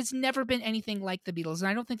 Like, there has never been anything like the Beatles, and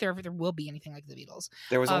I don't think there ever will be anything like the Beatles.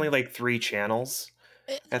 There was only like 3 channels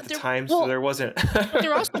at the time, so there wasn't. But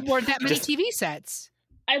there also weren't that many TV sets.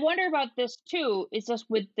 I wonder about this too. It's just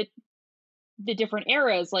with the different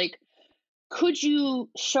eras. Like, could you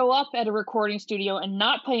show up at a recording studio and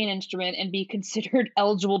not play an instrument and be considered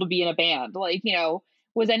eligible to be in a band? Like,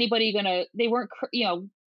 was anybody gonna? They weren't.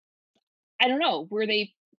 I don't know. Were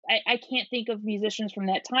they I can't think of musicians from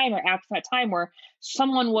that time or acts from that time where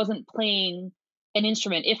someone wasn't playing an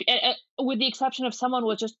instrument, if with the exception of someone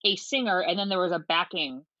was just a singer and then there was a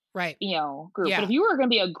backing Right. group. Yeah. But if you were going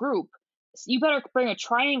to be a group, you better bring a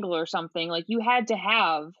triangle or something. Like, you had to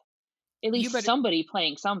have at least somebody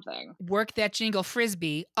playing something. Work that jingle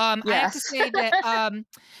frisbee. I have to say that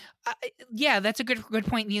yeah, that's a good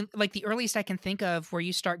point. Like, the earliest I can think of where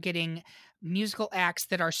you start getting musical acts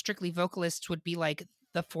that are strictly vocalists would be like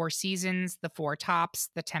the Four Seasons, the Four Tops,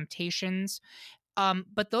 the Temptations.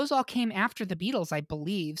 But those all came after the Beatles, I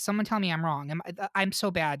believe. Someone tell me I'm wrong. I'm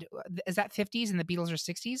so bad. Is that 50s and the Beatles are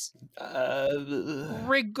 60s?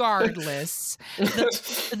 Regardless,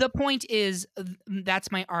 the point is,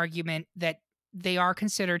 that's my argument, that they are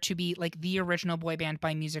considered to be like the original boy band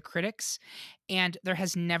by music critics, and there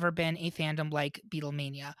has never been a fandom like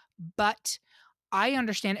Beatlemania. But I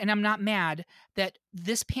understand, and I'm not mad that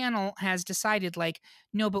this panel has decided, like,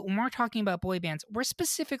 no, but when we're talking about boy bands, we're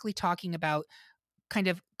specifically talking about kind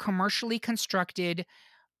of commercially constructed,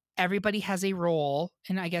 everybody has a role,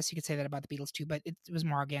 and I guess you could say that about the Beatles too, but it was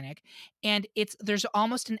more organic. And there's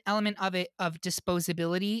almost an element of it of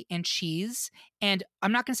disposability and cheese, and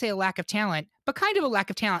I'm not going to say a lack of talent, but kind of a lack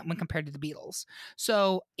of talent when compared to the Beatles.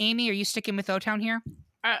 So, Amy, are you sticking with O-Town here?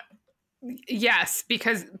 Yes,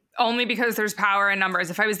 because there's power in numbers.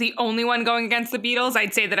 If I was the only one going against the Beatles,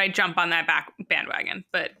 I'd say that I'd jump on that bandwagon,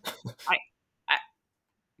 but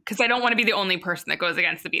because I don't want to be the only person that goes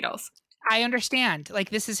against the Beatles. I understand. Like,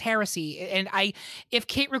 this is heresy. And if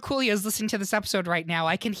Kate Rakulia is listening to this episode right now,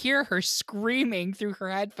 I can hear her screaming through her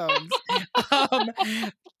headphones.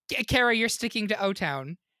 Kara, you're sticking to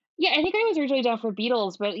O-Town. Yeah, I think I was originally down for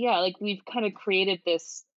Beatles, but yeah, like, we've kind of created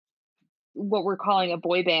this, what we're calling a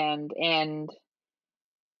boy band, and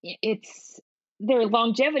their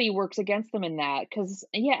longevity works against them in that. Because,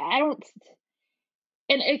 yeah, I don't...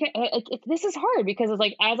 And this is hard because it's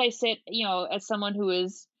like, as I sit, as someone who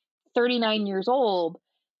is 39 years old,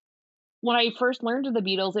 when I first learned of the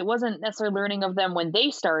Beatles, it wasn't necessarily learning of them when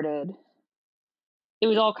they started. It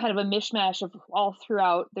was all kind of a mishmash of all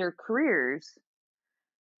throughout their careers.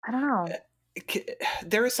 I don't know.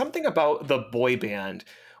 There is something about the boy band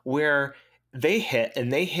where they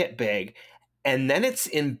hit big, and then it's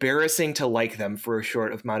embarrassing to like them for a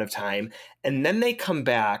short amount of time. And then they come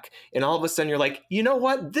back, and all of a sudden you're like, you know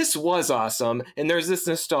what? This was awesome. And there's this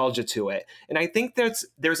nostalgia to it. And I think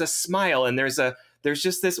there's a smile, and there's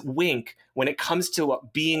just this wink when it comes to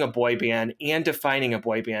being a boy band and defining a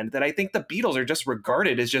boy band, that I think the Beatles are just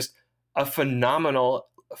regarded as just a phenomenal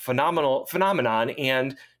phenomenon,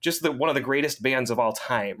 and just one of the greatest bands of all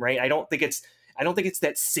time, right? I don't think it's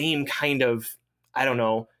that same kind of, I don't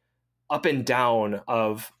know, up and down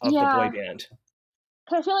of the boy band.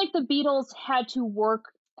 Because I feel like the Beatles had to work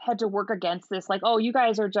against this, like, oh, you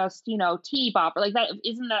guys are just, teeny bopper, like that.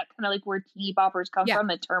 Isn't that kind of like where teeny boppers come from,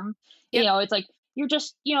 the term? Yep. It's like, you're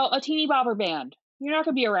just, a teeny bopper band. You're not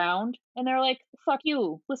gonna be around. And they're like, fuck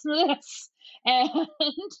you, listen to this. And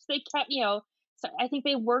they kept, so I think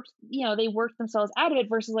they worked themselves out of it,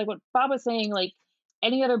 versus like what Bob was saying, like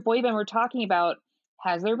any other boy band we're talking about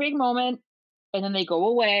has their big moment, and then they go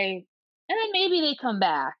away, and then maybe they come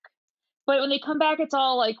back. But when they come back, it's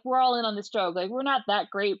all like, we're all in on this joke. Like, we're not that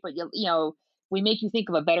great, but we make you think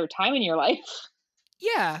of a better time in your life.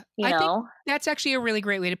 Yeah, I think that's actually a really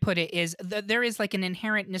great way to put it, is there is like an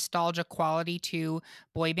inherent nostalgia quality to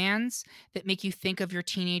boy bands that make you think of your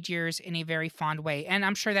teenage years in a very fond way. And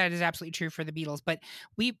I'm sure that is absolutely true for the Beatles. But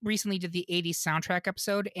we recently did the 80s soundtrack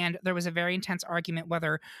episode, and there was a very intense argument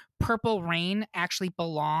whether Purple Rain actually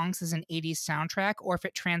belongs as an 80s soundtrack, or if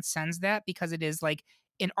it transcends that because it is like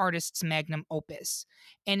an artist's magnum opus.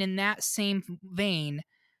 And in that same vein,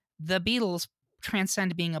 the Beatles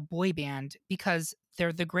transcend being a boy band because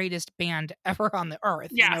they're the greatest band ever on the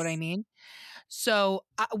earth. Yes. You know what I mean? So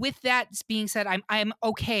with that being said, I'm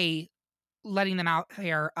okay letting them out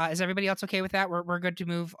here. Is everybody else okay with that? We're good to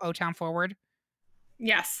move O-Town forward?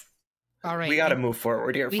 Yes. All right. We got to move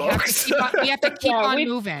forward here, folks. We have to keep on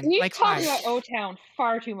moving. We've talked about O-Town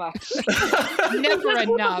far too much. Never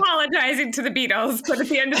enough. Apologizing to the Beatles, but at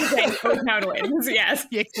the end of the day, O-Town wins. Yes.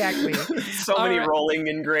 Exactly. So many rolling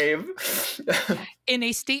in grave. In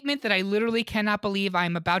a statement that I literally cannot believe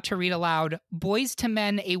I'm about to read aloud, Boyz II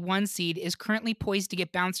Men, a 1 seed, is currently poised to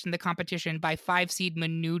get bounced in the competition by 5 seed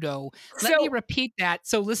Menudo. Let me repeat that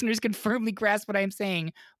so listeners can firmly grasp what I'm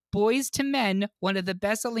saying. Boyz II Men, one of the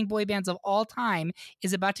best-selling boy bands of all time,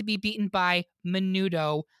 is about to be beaten by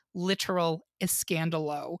Menudo, literal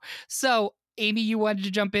escandalo. So, Amy, you wanted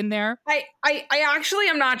to jump in there? I actually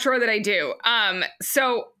am not sure that I do.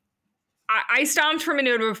 So I stomped for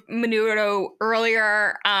Menudo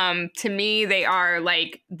earlier. To me, they are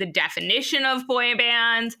like the definition of boy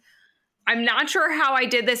band. I'm not sure how I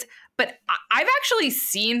did this, but I've actually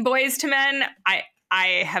seen Boyz II Men. I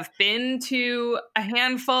have been to a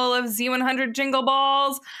handful of Z100 Jingle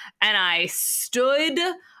Balls, and I stood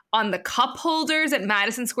on the cup holders at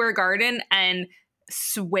Madison Square Garden and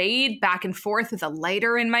swayed back and forth with a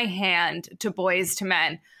lighter in my hand to Boyz II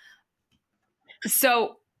Men.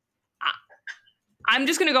 So I'm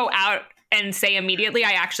just going to go out and say immediately,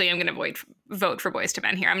 I actually am going to vote for Boyz II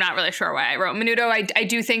Men here. I'm not really sure why I wrote Menudo. I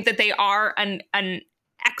do think that they are an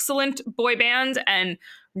excellent boy band and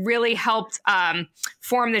really helped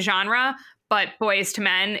form the genre, but Boyz II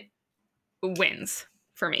Men wins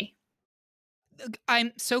for me.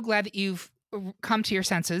 I'm so glad that you've come to your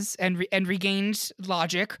senses and regained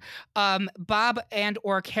logic. Bob and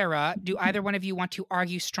or Kara, do either one of you want to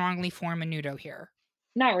argue strongly for Menudo here?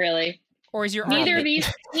 Not really. Or is your neither of these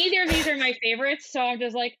are my favorites, so I'm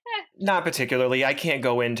just like, Not particularly. I can't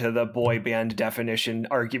go into the boy band definition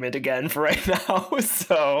argument again for right now.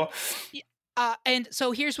 So, and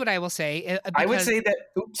so here's what I will say. I would say that.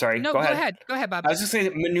 Oops, sorry. No, go ahead. Go ahead, Bob. I was just saying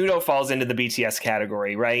that Menudo falls into the BTS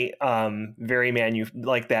category, right? Very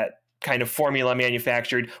like that kind of formula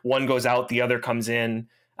manufactured. One goes out, the other comes in.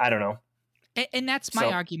 I don't know. And that's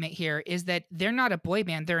my argument here, is that they're not a boy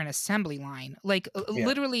band, they're an assembly line. Like,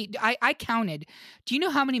 literally, I counted. Do you know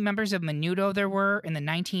how many members of Menudo there were in the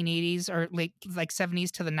 1980s or like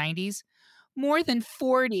 70s to the 90s? More than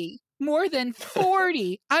 40. More than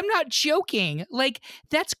 40. I'm not joking. Like,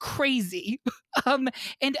 that's crazy.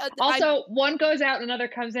 And also, one goes out and another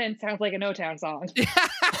comes in. Sounds like an O-Town song.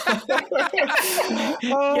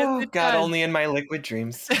 Oh, God, only in my liquid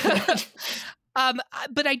dreams.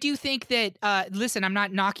 But I do think that, listen, I'm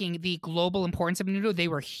not knocking the global importance of Menudo. They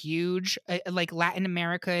were huge. Like Latin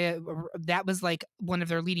America, that was like one of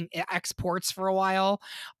their leading exports for a while.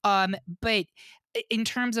 But in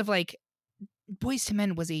terms of like, Boyz II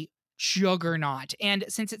Men was a juggernaut. And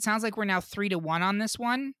since it sounds like we're now 3-1 on this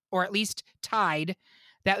one, or at least tied,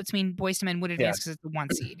 that would mean Boyz II Men would advance because it's the 1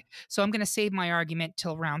 seed. So I'm going to save my argument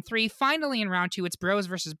till round 3. Finally, in round 2, it's bros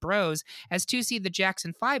versus bros, as 2 seed the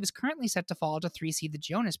Jackson 5 is currently set to fall to 3 seed the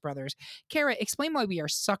Jonas Brothers. Kara, explain why we are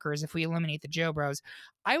suckers if we eliminate the Jo Bros.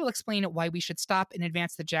 I will explain why we should stop and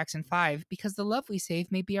advance the Jackson 5, because the love we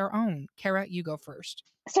save may be our own. Kara, you go first.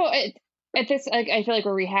 So at this, I feel like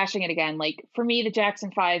we're rehashing it again. Like, for me, the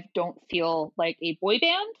Jackson 5 don't feel like a boy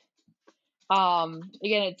band.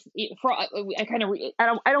 Again, I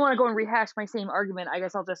don't want to go and rehash my same argument. I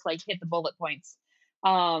guess I'll just like hit the bullet points.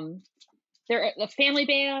 They're a family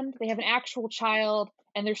band. They have an actual child,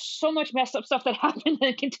 and there's so much messed up stuff that happened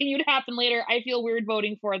and continue to happen later. I feel weird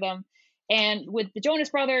voting for them. And with the Jonas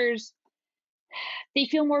Brothers, they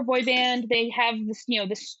feel more boy band. They have this,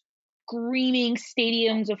 this screaming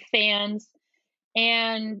stadiums of fans,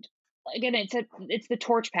 and again, it's the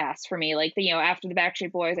torch pass for me. Like, after the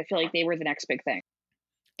Backstreet Boys, I feel like they were the next big thing.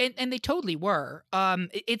 And they totally were.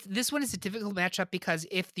 This one is a difficult matchup because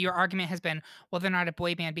if your argument has been, well, they're not a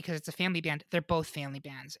boy band because it's a family band, they're both family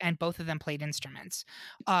bands, and both of them played instruments.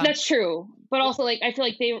 That's true, but also like I feel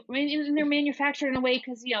like they're manufactured in a way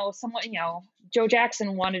because somewhat Joe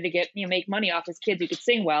Jackson wanted to make money off his kids who could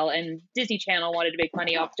sing well, and Disney Channel wanted to make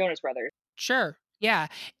money off Jonas Brothers. Sure. Yeah.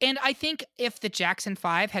 And I think if the Jackson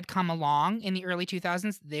 5 had come along in the early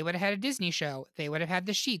 2000s, they would have had a Disney show. They would have had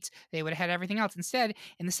the Sheets. They would have had everything else. Instead,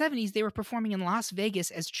 in the 70s, they were performing in Las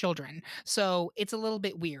Vegas as children. So it's a little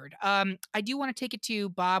bit weird. I do want to take it to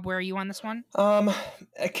Bob. Where are you on this one?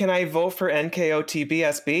 Can I vote for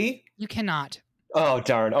NKOTBSB? You cannot. Oh,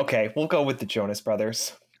 darn. Okay. We'll go with the Jonas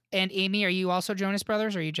Brothers. And Amy, are you also Jonas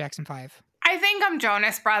Brothers or are you Jackson 5? I think I'm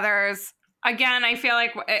Jonas Brothers. Again, I feel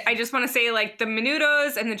like I just want to say, like, the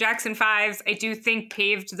Menudos and the Jackson 5s, I do think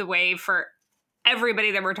paved the way for everybody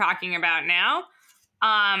that we're talking about now.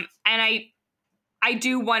 And I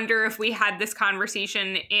do wonder if we had this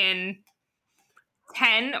conversation in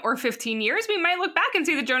 10 or 15 years, we might look back and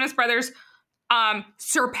see the Jonas Brothers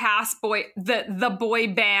surpass the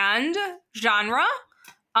boy band genre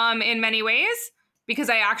in many ways, because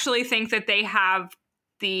I actually think that they have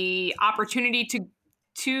the opportunity to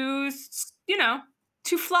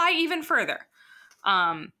fly even further.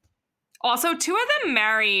 Also, 2 of them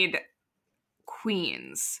married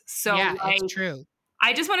queens. So yeah, that's true.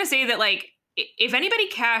 I just want to say that, like, if anybody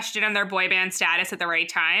cashed in on their boy band status at the right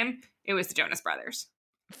time, it was the Jonas Brothers.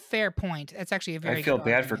 Fair point. That's actually a very I feel good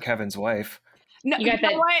bad argument. for Kevin's wife. No, you got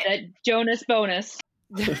that Jonas bonus.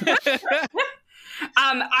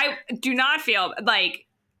 I do not feel like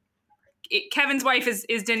Kevin's wife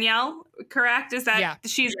is Danielle, correct? Is that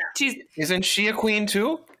she's Isn't she a queen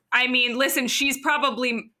too? I mean, listen, she's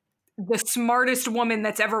probably the smartest woman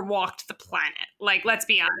that's ever walked the planet. Like, let's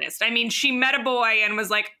be honest. I mean, she met a boy and was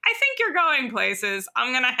like, I think you're going places.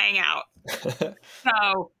 I'm going to hang out.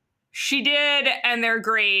 So she did, and they're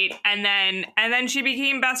great. And then she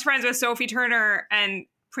became best friends with Sophie Turner and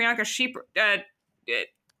Priyanka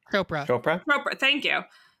Chopra. Thank you.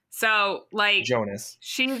 So, like, Jonas.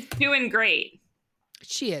 She's doing great.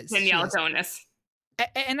 She is. Danielle Jonas.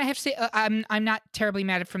 And I have to say, I'm not terribly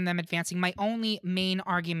mad from them advancing. My only main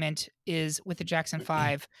argument is with the Jackson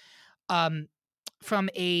 5, from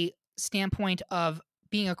a standpoint of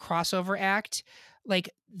being a crossover act. Like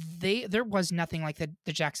there was nothing like the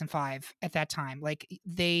Jackson 5 at that time. Like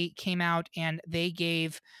they came out and they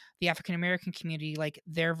gave the African American community like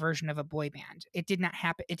their version of a boy band. It did not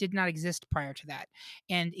happen. It did not exist prior to that.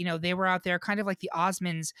 And they were out there kind of like the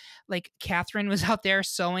Osmonds. Like Catherine was out there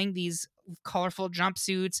sewing these colorful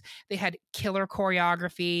jumpsuits. They had killer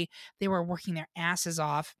choreography. They were working their asses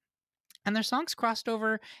off. And their songs crossed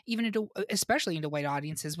over especially into white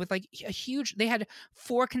audiences with like a huge, they had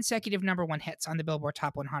 4 consecutive #1 hits on the Billboard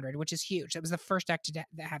Top 100, which is huge. That was the first act to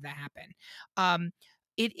have that happen.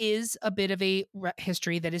 It is a bit of a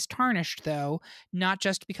history that is tarnished, though, not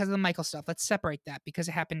just because of the Michael stuff. Let's separate that because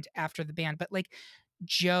it happened after the band. But like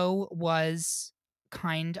Joe was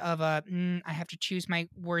kind of I have to choose my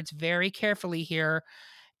words very carefully here.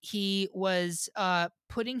 He was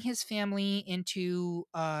putting his family into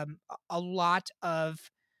a lot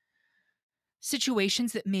of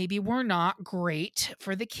situations that maybe were not great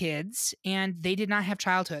for the kids, and they did not have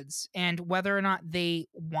childhoods. And whether or not they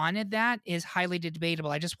wanted that is highly debatable.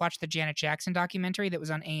 I just watched the Janet Jackson documentary that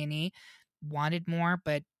was on A&E. Wanted more,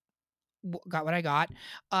 but got what I got.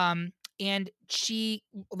 And she,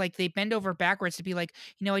 like, they bend over backwards to be like,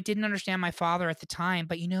 I didn't understand my father at the time,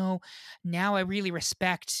 but, now I really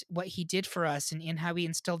respect what he did for us and how he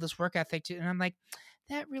instilled this work ethic. And I'm like,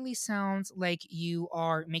 that really sounds like you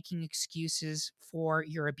are making excuses for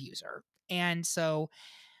your abuser. And so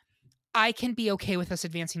I can be okay with us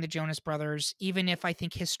advancing the Jonas Brothers, even if I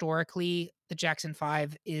think historically the Jackson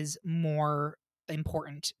 5 is more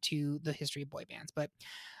important to the history of boy bands. But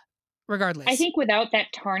regardless, I think without that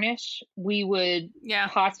tarnish, we would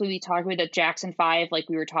possibly be talking about the Jackson 5 like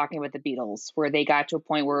we were talking about the Beatles, where they got to a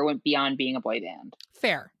point where it went beyond being a boy band.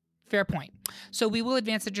 Fair point. So we will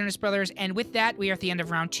advance the Jonas Brothers, and with that, we are at the end of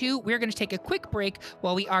round 2. We're going to take a quick break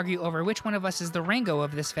while we argue over which one of us is the Rango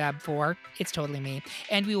of this Fab Four. It's totally me.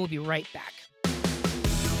 And we will be right back.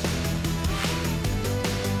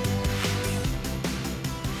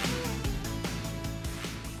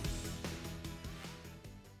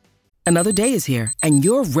 Another day is here, and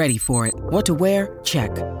you're ready for it. What to wear?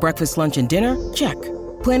 Check. Breakfast, lunch, and dinner? Check.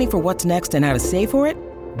 Planning for what's next and how to save for it?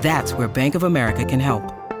 That's where Bank of America can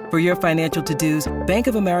help. For your financial to-dos, Bank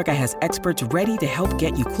of America has experts ready to help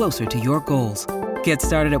get you closer to your goals. Get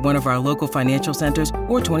started at one of our local financial centers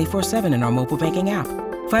or 24/7 in our mobile banking app.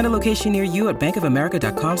 Find a location near you at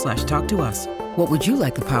bankofamerica.com/talktous. What would you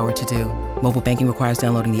like the power to do? Mobile banking requires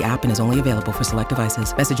downloading the app and is only available for select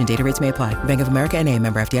devices. Message and data rates may apply. Bank of America NA,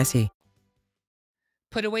 member FDIC.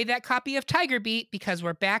 Put away that copy of Tiger Beat because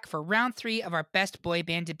we're back for round 3 of our best boy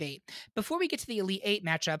band debate. Before we get to the Elite 8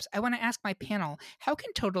 matchups, I want to ask my panel, how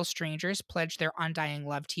can total strangers pledge their undying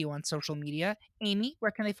love to you on social media? Amy,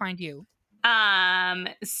 where can they find you?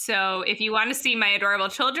 So if you want to see my adorable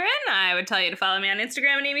children, I would tell you to follow me on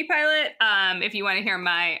Instagram at Amy Pilot. If you want to hear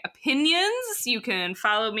my opinions, you can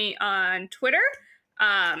follow me on Twitter,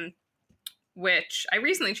 which I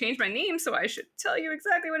recently changed my name, so I should tell you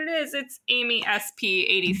exactly what it is. It's Amy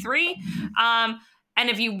SP83. And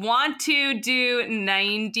if you want to do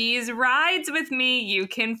 90s rides with me, you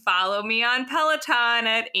can follow me on Peloton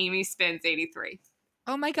at Amy Spins 83.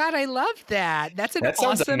 Oh my God, I love that. That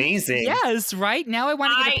sounds amazing. Yes, right? Now I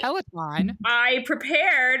want to get a Peloton. I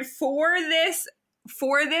prepared for this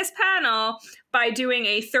panel by doing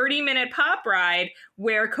a 30-minute pop ride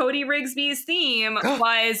where Cody Rigsby's theme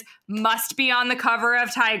was "Must Be on the Cover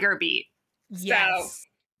of Tiger Beat." Yes. So,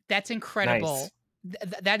 that's incredible.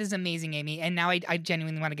 Nice. That is amazing, Amy. And now I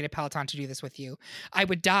genuinely want to get a Peloton to do this with you. I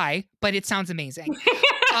would die, but it sounds amazing.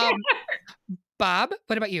 Bob,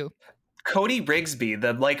 what about you? Cody Rigsby,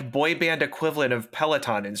 the boy band equivalent of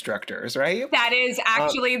Peloton instructors, right? That is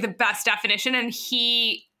actually the best definition, and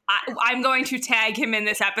I'm going to tag him in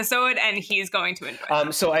this episode, and he's going to enjoy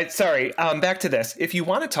it. Back to this. If you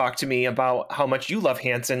want to talk to me about how much you love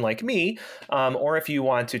Hanson like me, or if you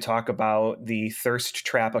want to talk about the Thirst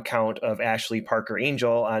Trap account of Ashley Parker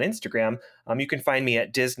Angel on Instagram, you can find me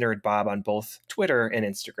at DisNerdBob on both Twitter and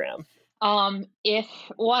Instagram. If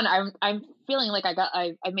one, I'm feeling like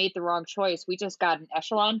I made the wrong choice. We just got an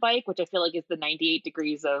Echelon bike, which I feel like is the 98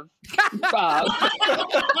 degrees of spin bike.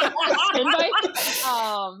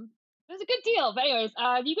 It was a good deal. But anyways,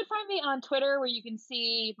 you can find me on Twitter where you can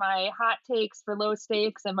see my hot takes for low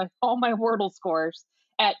stakes and all my Wordle scores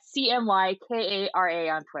at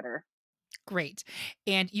CMYKARA on Twitter. Great.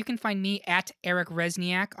 And you can find me at Eric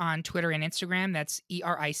Rezniak on Twitter and Instagram. That's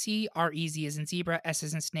ERIC, REZ as in zebra, S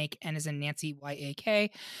as in snake, N as in Nancy, YAK.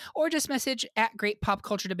 Or just message at Great Pop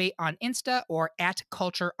Culture Debate on Insta or at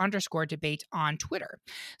culture_debate on Twitter.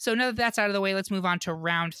 So now that that's out of the way, let's move on to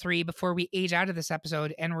round 3 before we age out of this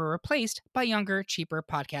episode and we're replaced by younger, cheaper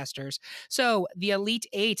podcasters. So the Elite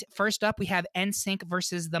 8, first up, we have NSYNC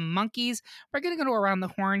versus the Monkees. We're going to go around the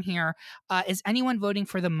horn here. Is anyone voting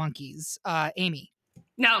for the Monkees? Amy?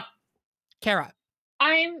 No. Kara?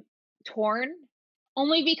 I'm torn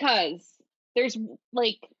only because there's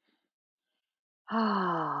like,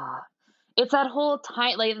 it's that whole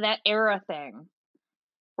time, like that era thing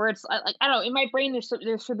where it's like, I don't know, in my brain, there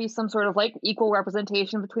should be some sort of like equal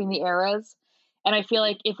representation between the eras. And I feel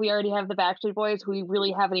like if we already have the Backstreet Boys, who we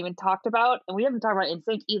really haven't even talked about, and we haven't talked about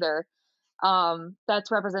NSYNC either, that's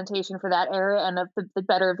representation for that era, and the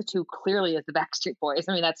better of the two clearly is the Backstreet Boys.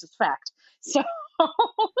 I mean, that's just fact. So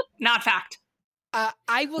not fact.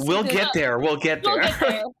 I will. We'll get there. We'll get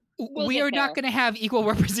there. We are not going to have equal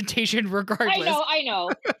representation regardless. I know.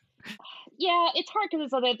 Yeah, it's hard because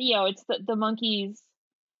it's that it's the Monkees.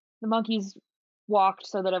 The Monkees walked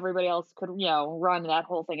so that everybody else could run that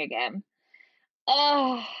whole thing again.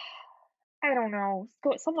 I don't know.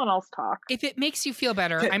 Someone else talk. If it makes you feel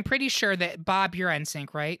better, I'm pretty sure that Bob, you're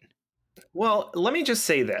NSYNC, right? Well, let me just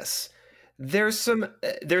say this. There's some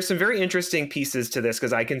very interesting pieces to this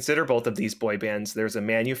because I consider both of these boy bands. There's a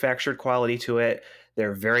manufactured quality to it.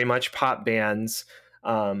 They're very much pop bands.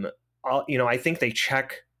 I think they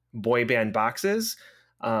check boy band boxes.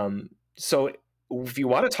 So if you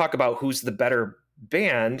want to talk about who's the better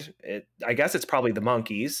band, I guess it's probably the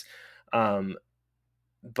Monkees.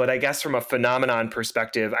 But I guess from a phenomenon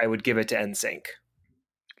perspective, I would give it to NSYNC.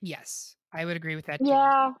 Yes, I would agree with that too.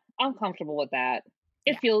 Yeah, I'm comfortable with that.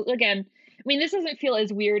 It feels, again, I mean, this doesn't feel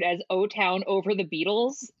as weird as O-Town over the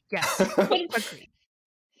Beatles. Yes, agreed.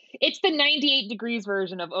 It's the 98 degrees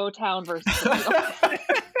version of O-Town versus the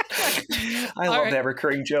Beatles. I love that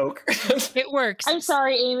recurring joke. It works. I'm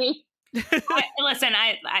sorry, Amy. Listen,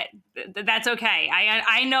 that's okay.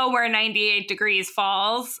 I know where 98 degrees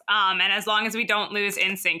falls, and as long as we don't lose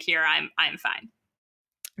NSYNC here, I'm fine.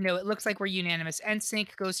 No, it looks like we're unanimous.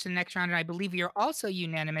 NSYNC goes to the next round, and I believe you're also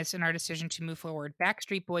unanimous in our decision to move forward.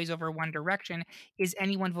 Backstreet Boys over One Direction. Is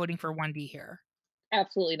anyone voting for 1D here?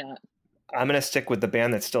 Absolutely not. I'm going to stick with the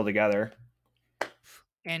band that's still together.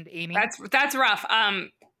 And Amy? That's rough.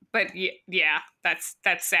 But yeah, that's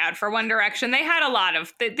sad for One Direction. They had a lot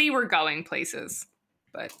of they were going places,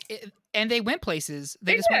 but and they went places.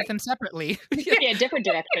 They just went them separately. Yeah, different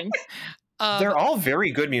directions. They're all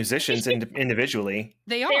very good musicians individually.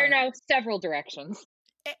 They are. They're now several directions.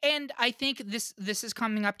 And I think this is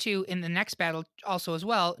coming up to in the next battle also as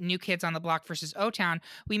well. New Kids on the Block versus O-Town.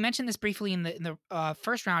 We mentioned this briefly in the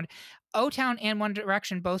first round. O-Town and One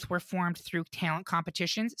Direction both were formed through talent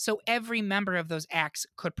competitions, so every member of those acts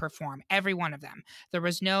could perform. Every one of them. There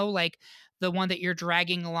was no like the one that you're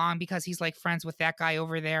dragging along because he's like friends with that guy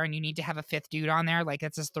over there, and you need to have a fifth dude on there. Like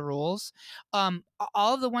that's just the rules. All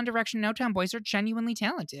of the One Direction and O-Town boys are genuinely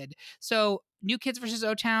talented. So New Kids versus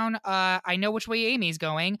O-Town. I know which way Amy's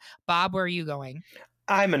going. Bob, where are you going?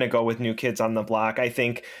 I'm going to go with New Kids on the Block. I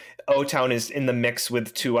think O-Town is in the mix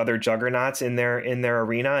with two other juggernauts in their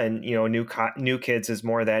arena, and New Kids is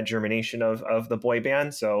more that germination of the boy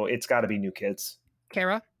band, so it's got to be New Kids.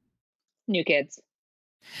 Kara? New Kids.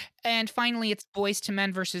 And finally, it's Boyz II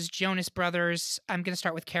Men versus Jonas Brothers. I'm going to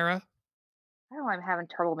start with Kara. I don't know, I'm having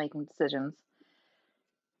trouble making decisions.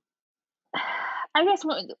 I guess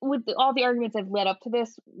with all the arguments I've led up to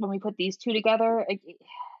this, when we put these two together,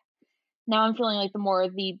 now I'm feeling like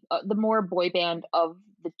the more boy band of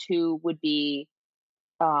the two would be.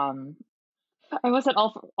 I almost said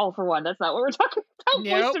all for one. That's not what we're talking about.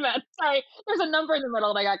 Nope. Boyz II Men. Sorry, there's a number in the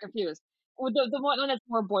middle and I got confused. The one that's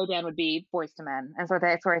more boy band would be Boyz II Men, and so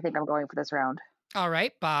that's where I think I'm going for this round. All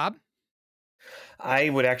right, Bob. I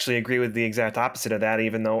would actually agree with the exact opposite of that.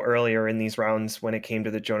 Even though earlier in these rounds, when it came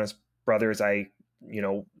to the Jonas Brothers, I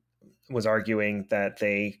was arguing that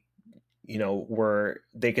they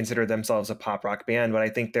considered themselves a pop rock band, but I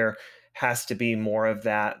think there has to be more of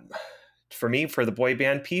that for me. For the boy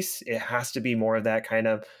band piece, it has to be more of that kind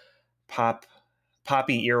of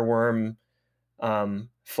poppy earworm,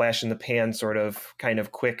 flash in the pan sort of kind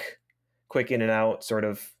of quick quick in and out sort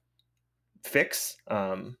of fix.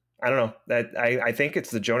 I don't know, that I think it's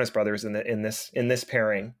the Jonas Brothers in this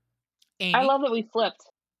pairing. Amy? I love that we flipped.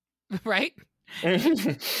 Right?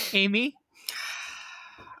 Amy?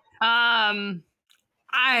 I'm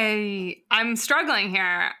struggling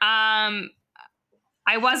here.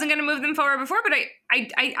 I wasn't going to move them forward before, but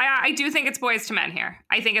I do think it's Boyz II Men here.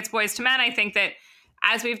 I think it's Boyz II Men. I think that,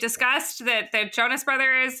 as we've discussed, that the Jonas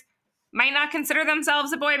Brothers might not consider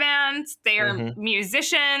themselves a boy band. They are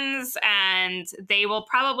musicians, and they will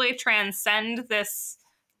probably transcend this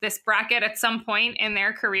bracket at some point in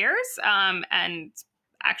their careers. And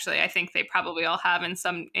actually, I think they probably all have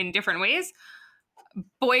in different ways.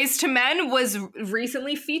 Boyz II Men was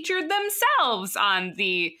recently featured themselves on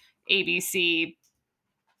the ABC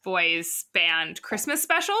Boys Band Christmas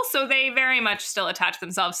special, so they very much still attach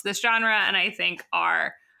themselves to this genre, and I think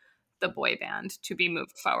are the boy band to be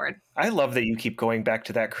moved forward. I love that you keep going back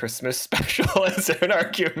to that Christmas special as an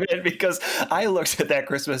argument, because I looked at that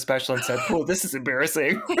Christmas special and said, "Oh, this is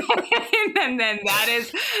embarrassing." And then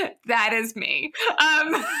that is me.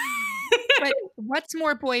 But what's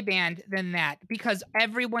more boy band than that? Because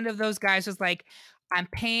every one of those guys was like, I'm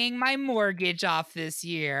paying my mortgage off this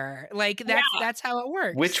year. Like, that's how it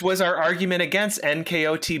works. Which was our argument against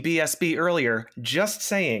NKOTBSB earlier. Just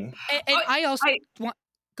saying. And I also want...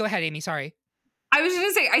 Go ahead, Amy. Sorry. I was just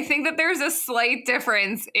going to say, I think that there's a slight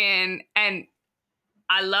difference in, and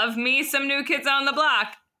I love me some New Kids on the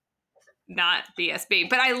Block. Not BSB,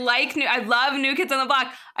 but I love New Kids on the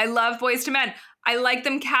Block. I love Boyz II Men. I like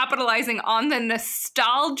them capitalizing on the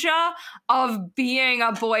nostalgia of being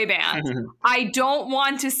a boy band. I don't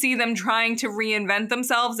want to see them trying to reinvent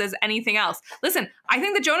themselves as anything else. Listen, I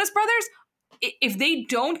think the Jonas Brothers, if they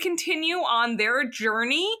don't continue on their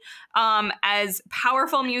journey as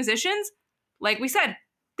powerful musicians, like we said,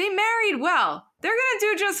 they married well. They're going to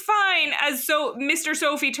do just fine as Mr.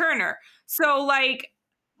 Sophie Turner. So, like,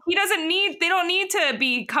 they don't need to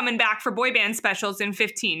be coming back for boy band specials in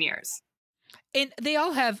 15 years. And they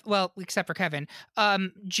all have, well, except for Kevin,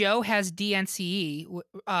 Joe has DNCE,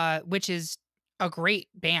 which is a great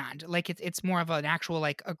band. Like, it's more of an actual,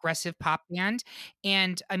 like, aggressive pop band.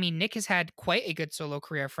 And I mean, Nick has had quite a good solo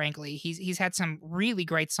career, frankly. He's had some really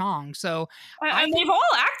great songs. So and they've all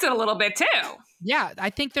acted a little bit too. Yeah, I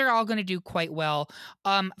think they're all going to do quite well.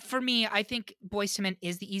 For me, I think Boyz II Men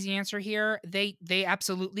is the easy answer here. They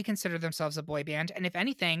absolutely consider themselves a boy band. And if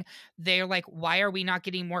anything, they're like, why are we not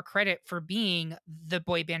getting more credit for being the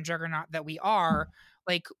boy band juggernaut that we are?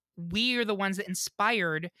 Like, we are the ones that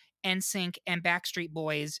inspired NSYNC and Backstreet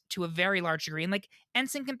Boys to a very large degree. And like,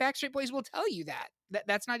 NSYNC and Backstreet Boys will tell you that.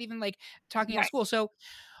 That's not even like talking out of school. So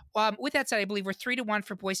with that said, I believe we're 3-1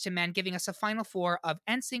 for Boyz II Men, giving us a final four of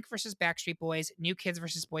NSYNC versus Backstreet Boys, New Kids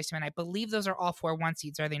versus Boyz II Men. I believe those are all 4-1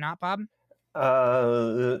 seeds, are they not, Bob?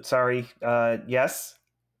 Sorry. Yes.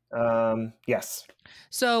 Yes.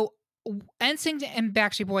 So NSYNC and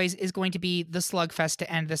Backstreet Boys is going to be the slugfest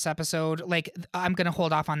to end this episode. Like, I'm going to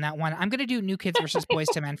hold off on that one. I'm going to do New Kids versus Boyz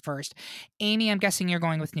II Men first. Amy, I'm guessing you're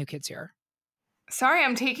going with New Kids here. Sorry,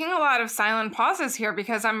 I'm taking a lot of silent pauses here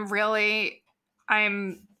because I'm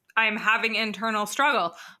having internal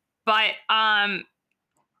struggle. But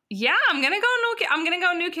yeah, I'm gonna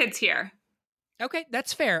go New Kids here. Okay,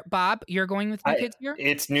 that's fair. Bob, you're going with New Kids here?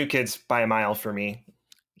 It's New Kids by a mile for me.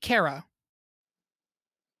 Kara.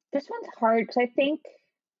 This one's hard because I think,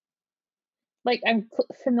 like, I'm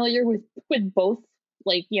familiar with both,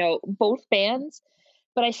 like, you know, both bands,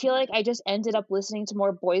 but I feel like I just ended up listening to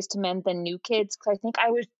more Boyz II Men than New Kids because I think I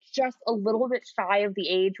was just a little bit shy of the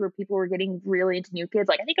age where people were getting really into New Kids.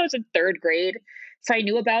 Like, I think I was in 3rd grade, so I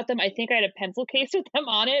knew about them. I think I had a pencil case with them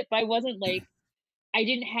on it, but I wasn't like, I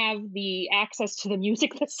didn't have the access to the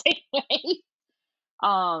music the same way.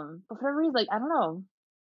 But for whatever reason, like, I don't know.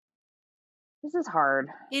 This is hard.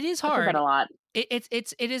 It is hard. I a lot. It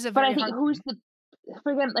is a very hard. But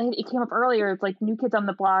I think it came up earlier. It's like New Kids on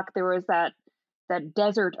the Block. There was that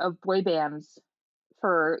desert of boy bands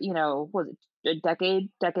for, you know, was it a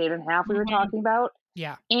decade and a half we were talking about?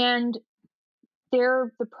 Yeah. And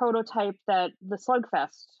they're the prototype that the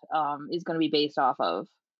Slugfest is going to be based off of.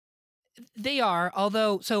 They are,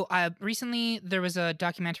 although, so recently there was a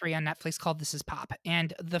documentary on Netflix called This Is Pop,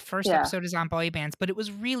 and the first episode is on boy bands, but it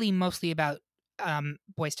was really mostly about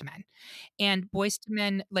Boyz II Men. And Boyz II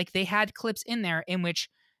Men, like, they had clips in there in which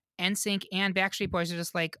NSYNC and Backstreet Boys are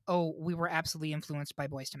just like, oh, we were absolutely influenced by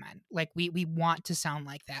Boyz II Men. Like, we want to sound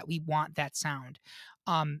like that. We want that sound.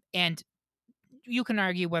 And you can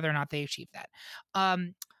argue whether or not they achieved that.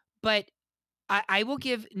 But I will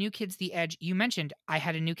give New Kids the edge. You mentioned I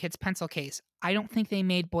had a New Kids pencil case. I don't think they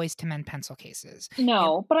made Boys to Men pencil cases.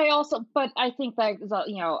 No, but I think that,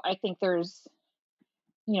 I think there's,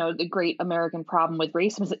 the great American problem with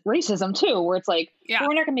racism too, where it's like, Yeah.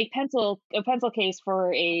 we're not going to make a pencil case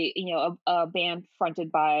for a band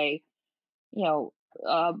fronted by,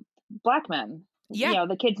 black men. Yeah.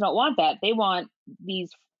 The kids don't want that. They want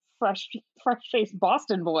these fresh-faced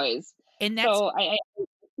Boston boys. And that's so I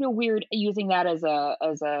feel weird using that as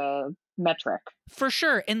a metric. for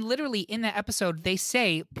sure. And literally in that episode, they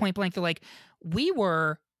say point blank, they're like, we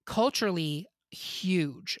were culturally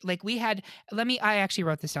huge. Like we had, I actually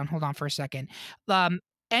wrote this down. Hold on for a second.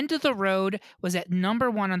 End of the Road was at number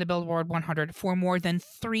 1 on the Billboard 100 for more than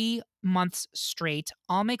 3 months straight.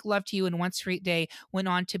 I'll Make Love to You in One Straight Day went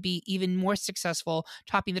on to be even more successful,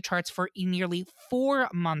 topping the charts for nearly 4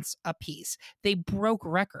 months apiece. They broke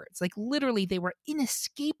records. Like literally they were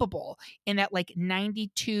inescapable in that like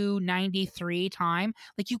 92, 93 time.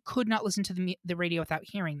 Like you could not listen to the radio without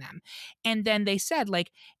hearing them. And then they said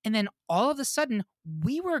like, and then all of a sudden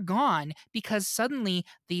we were gone because suddenly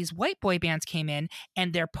these white boy bands came in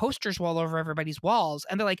and their posters were all over everybody's walls.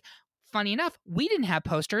 And they're like, funny enough, we didn't have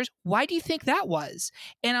posters. Why do you think that was?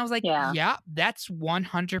 And I was like, yeah that's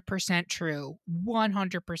 100% true.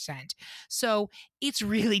 100%. So it's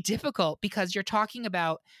really difficult because you're talking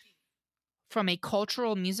about from a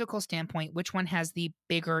cultural musical standpoint, which one has the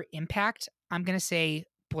bigger impact? I'm going to say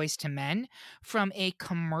Boys to Men. From a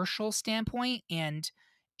commercial standpoint and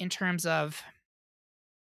in terms of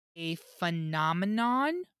a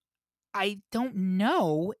phenomenon, I don't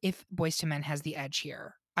know if Boys to Men has the edge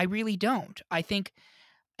here. I really don't. I think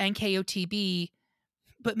NKOTB,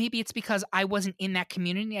 but maybe it's because I wasn't in that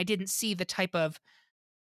community. I didn't see the type of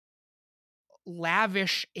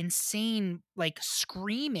lavish, insane,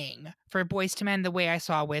 screaming for Boys to Men the way I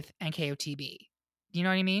saw with NKOTB. You know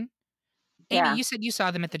what I mean? Yeah. Amy, you said you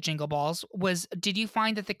saw them at the Jingle Balls. Did you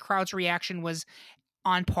find that the crowd's reaction was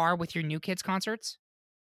on par with your New Kids concerts?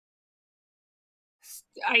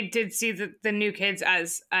 I did see the New Kids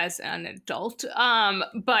as an adult,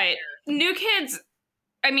 but New Kids,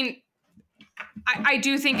 I mean, I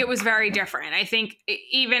do think it was very different. I think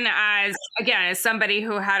even as somebody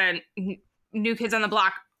who had a New Kids on the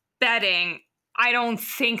Block betting, I don't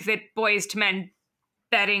think that Boys to Men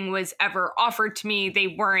betting was ever offered to me.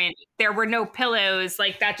 There were no pillows,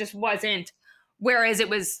 like that just wasn't, whereas it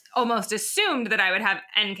was almost assumed that I would have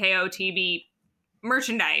NKOTB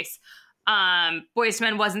merchandise. Boys to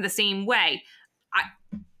Men wasn't the same way.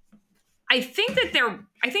 I think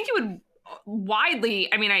it would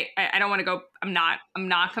widely, I mean, I don't want to go, I'm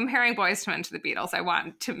not comparing Boys to Men to the Beatles. I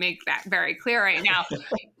want to make that very clear right now.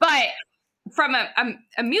 But from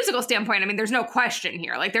a musical standpoint, I mean, there's no question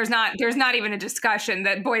here. Like there's not even a discussion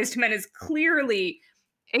that Boys to Men is clearly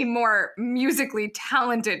a more musically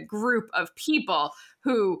talented group of people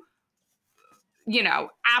who,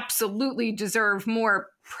 absolutely deserve more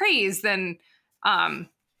praise than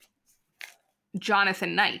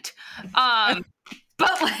Jonathan Knight. But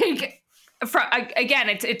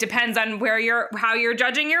it depends on how you're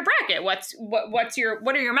judging your bracket. What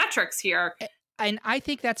are your metrics here? And I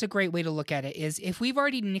think that's a great way to look at it is if we've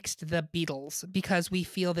already nixed the Beatles because we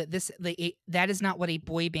feel that that is not what a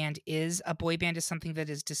boy band is. A boy band is something that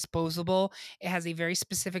is disposable. It has a very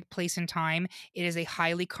specific place and time. It is a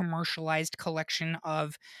highly commercialized collection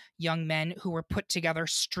of young men who were put together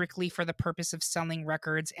strictly for the purpose of selling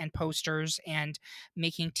records and posters and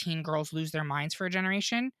making teen girls lose their minds for a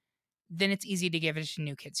generation. Then it's easy to give it to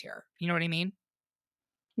New Kids here. You know what I mean?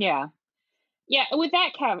 Yeah. Yeah, with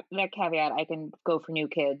that caveat, I can go for New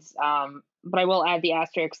Kids. But I will add the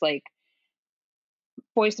asterisk,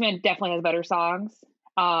 Boyz II Men definitely has better songs.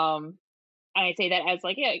 And I say that as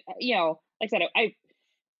like I said,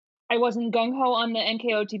 I wasn't gung-ho on the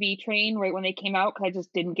NKOTB train right when they came out because I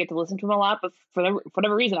just didn't get to listen to them a lot. But for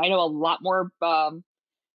whatever reason, I know a lot more Boyz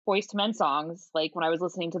II Men songs. Like when I was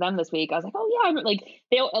listening to them this week, I was like, oh yeah,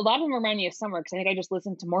 a lot of them remind me of summer because I think I just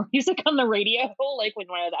listened to more music on the radio, like when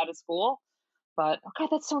I was out of school. But God,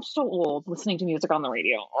 that sounds so old, listening to music on the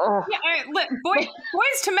radio. Ugh. Yeah, Boyz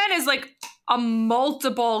II Men is like a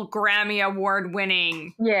multiple Grammy Award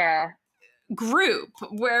winning group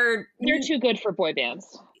where they're too good for boy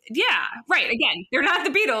bands. Yeah, right. Again, they're not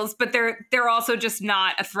the Beatles, but they're also just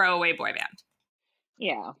not a throwaway boy band.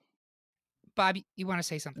 Yeah. Bob, you want to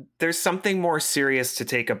say something? There's something more serious to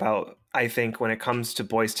take about, I think, when it comes to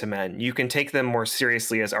Boyz II Men. You can take them more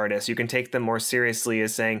seriously as artists. You can take them more seriously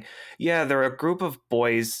as saying, yeah, they're a group of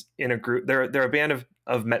boys in a group. They're a band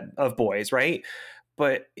of boys, right?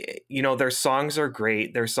 but their songs are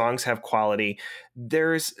great. Their songs have quality.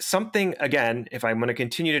 There's something, again, if I'm going to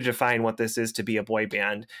continue to define what this is to be a boy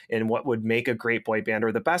band and what would make a great boy band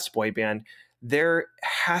or the best boy band, there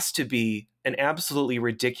has to be an absolutely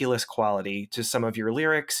ridiculous quality to some of your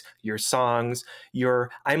lyrics, your songs,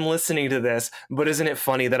 I'm listening to this, but isn't it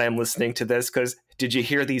funny that I'm listening to this? Because did you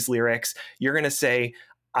hear these lyrics? You're going to say,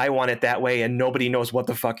 I want it that way, and nobody knows what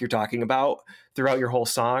the fuck you're talking about throughout your whole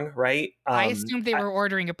song, right? I assumed they were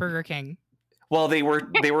ordering a Burger King. Well, they were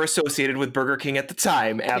associated with Burger King at the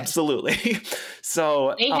time, absolutely. Yes.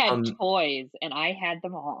 So they had toys, and I had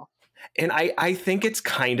them all. And I think it's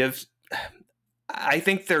I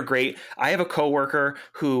think they're great. I have a coworker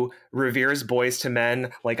who reveres Boyz II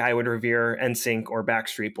Men like I would revere NSYNC or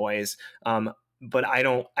Backstreet Boys. But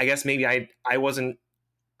I guess maybe I wasn't.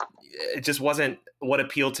 It just wasn't what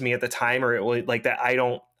appealed to me at the time, or it was like that. I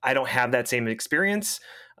don't have that same experience,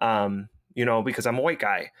 because I'm a white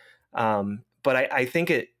guy. But I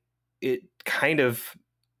think it kind of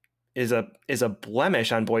is a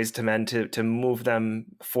blemish on Boyz II Men to move them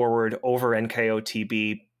forward over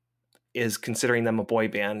NKOTB, is considering them a boy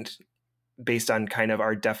band based on kind of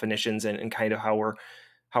our definitions and kind of how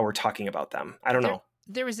we're talking about them. I don't know.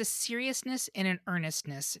 There is a seriousness and an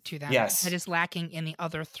earnestness to them that is lacking in the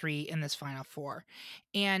other three in this final four.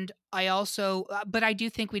 And I also, but I do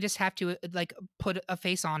think we just have to like put a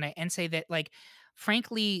face on it and say that, like,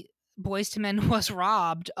 frankly, Boyz II Men was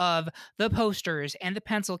robbed of the posters and the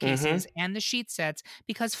pencil cases and the sheet sets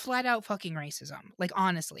because flat out fucking racism. Like,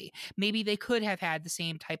 honestly, maybe they could have had the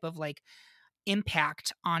same type of like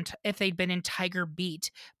impact on if they'd been in Tiger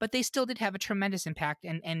Beat, but they still did have a tremendous impact,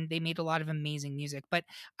 and they made a lot of amazing music. But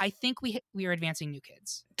I think we are advancing new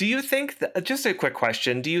kids. Do you think just a quick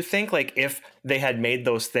question, do you think, like, if they had made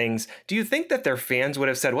those things, do you think that their fans would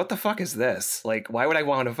have said, what the fuck is this? Like, why would I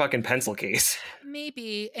want a fucking pencil case?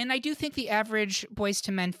 Maybe. And I do think the average Boyz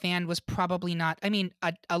II Men fan was probably not, I mean,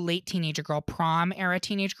 a late teenager girl, prom era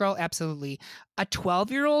teenage girl, absolutely. A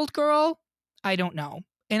 12-year-old girl, I don't know.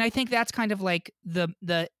 And I think that's kind of like the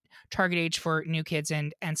target age for New Kids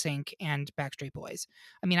and NSYNC and Backstreet Boys.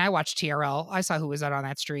 I mean, I watched TRL. I saw who was out on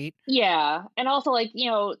that street. Yeah, and also, like,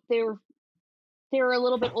 they were a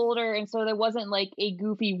little bit older, and so there wasn't like a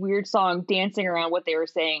goofy, weird song dancing around what they were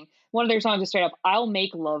saying. One of their songs is straight up, "I'll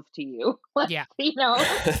make love to you." Yeah,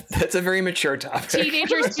 that's a very mature topic.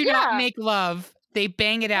 Teenagers do not make love; they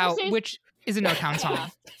bang it out, which is a No-Town song.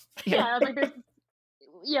 Yeah, like there's.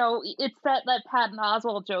 It's that Patton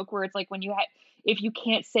Oswalt joke where it's like when if you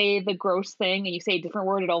can't say the gross thing and you say a different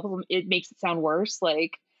word, it makes it sound worse.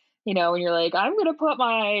 Like, when you're like, I'm gonna put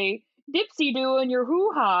my dipsy do in your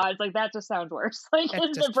hoo ha. It's like that just sounds worse. Like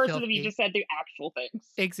the version of you just said the actual things.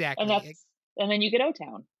 Exactly. And then you get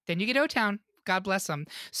O-Town. God bless them.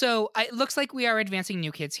 So it looks like we are advancing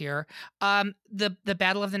New Kids here. The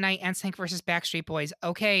battle of the night, NSYNC versus Backstreet Boys.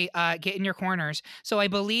 Okay, get in your corners. So I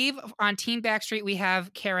believe on Team Backstreet we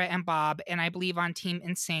have Kara and Bob, and I believe on Team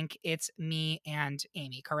NSYNC it's me and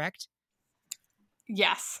Amy, correct?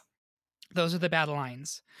 Yes. Those are the battle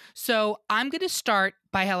lines. So I'm going to start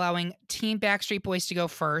by allowing Team Backstreet Boys to go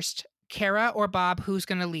first. Kara or Bob, who's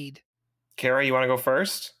going to lead? Kara, you want to go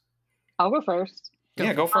first? I'll go first.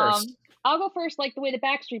 Go first. I'll go first, like the way the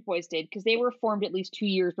Backstreet Boys did, because they were formed at least 2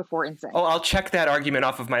 years before NSYNC. Oh, I'll check that argument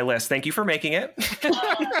off of my list. Thank you for making it.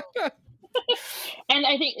 And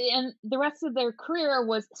I think, and the rest of their career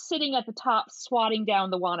was sitting at the top, swatting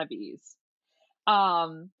down the wannabes.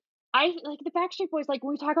 I like the Backstreet Boys. Like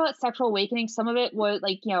when we talk about sexual awakening, some of it was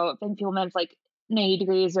like, and people meant like 90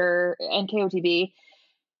 Degrees or NKOTB.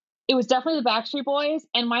 It was definitely the Backstreet Boys,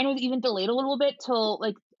 and mine was even delayed a little bit till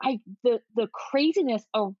like the craziness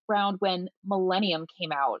around when Millennium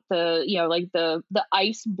came out, the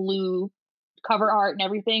ice blue cover art and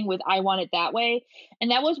everything with I Want It That Way.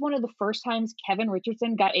 And that was one of the first times Kevin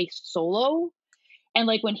Richardson got a solo. And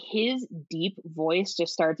like when his deep voice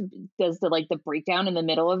just does the breakdown in the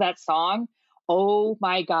middle of that song. Oh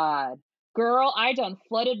my God, girl, I done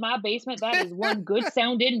flooded my basement. That is one good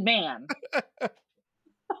sounding man.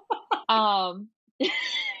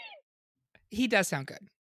 He does sound good.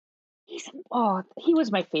 He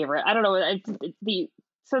was my favorite. I don't know. We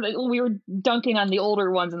were dunking on the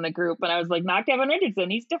older ones in the group, and I was like, not Kevin Richardson.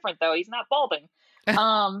 He's different though. He's not balding.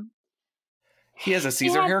 He has a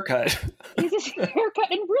Caesar haircut. He's a Caesar haircut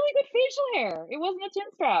and really good facial hair. It wasn't a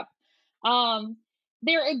chin strap.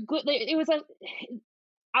 They're a good. It was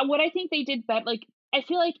what I think they did better. Like I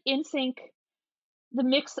feel like NSYNC, the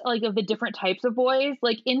mix like of the different types of boys,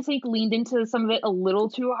 like NSYNC leaned into some of it a little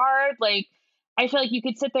too hard. Like I feel like you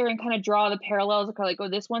could sit there and kind of draw the parallels, like, oh,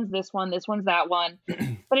 this one's this one, this one's that one.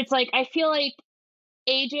 But it's like, I feel like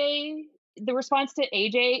AJ, the response to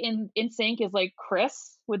AJ in sync is like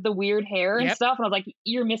Chris with the weird hair and stuff. And I was like,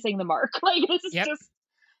 you're missing the mark. Like, this is just,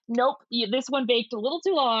 nope. This one baked a little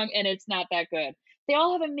too long and it's not that good. They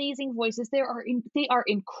all have amazing voices. They are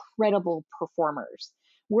incredible performers.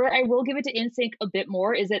 Where I will give it to NSYNC a bit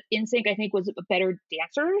more is that NSYNC, I think, was better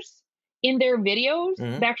dancers in their videos.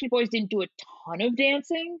 Backstreet Boys didn't do a ton of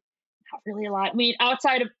dancing. Not really a lot. I mean,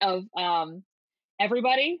 outside of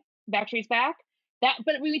Everybody, Backstreet's Back. But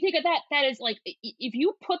when we think of that is like, if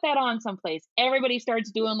you put that on someplace, everybody starts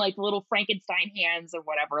doing like little Frankenstein hands or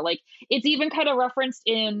whatever. Like, it's even kind of referenced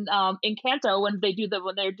in Encanto when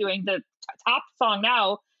they're doing the top song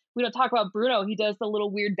now. We don't talk about Bruno. He does the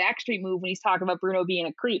little weird Backstreet move when he's talking about Bruno being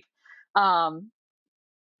a creep. They're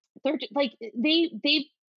like, they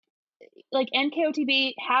like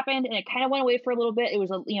NKOTB happened and it kind of went away for a little bit. It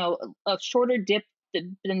was a shorter dip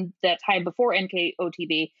than that time before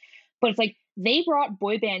NKOTB, but it's like they brought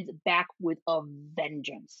boy bands back with a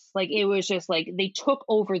vengeance. Like, it was just like they took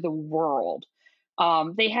over the world.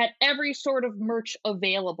 They had every sort of merch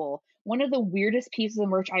available. One of the weirdest pieces of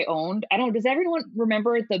merch I owned, I don't know, does everyone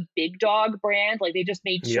remember the Big Dog brand? Like, they just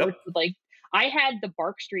made shirts with like, I had the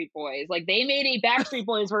Bark Street Boys. Like, they made a Backstreet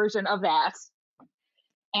Boys version of that.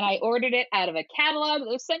 And I ordered it out of a catalog that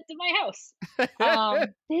was sent to my house.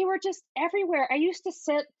 They were just everywhere. I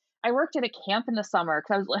worked at a camp in the summer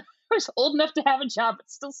because I was old enough to have a job, but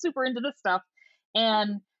still super into this stuff.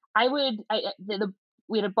 And we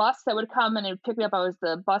had a bus that would come and it would pick me up. I was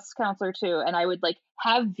the bus counselor too. And I would like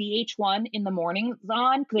have VH1 in the mornings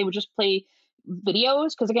on because they would just play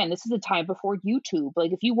videos. Because again, this is a time before YouTube.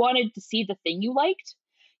 Like, if you wanted to see the thing you liked,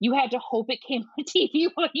 you had to hope it came on TV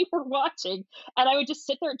while you were watching. And I would just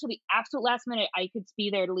sit there until the absolute last minute I could be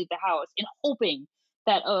there to leave the house in hoping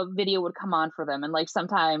that a video would come on for them. And like,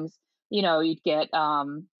 sometimes, you'd get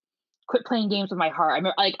Quit Playing Games with My Heart. I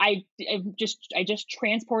remember, like, I just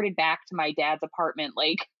transported back to my dad's apartment,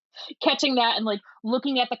 like catching that and like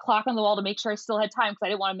looking at the clock on the wall to make sure I still had time because I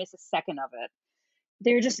didn't want to miss a second of it.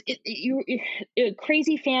 They're just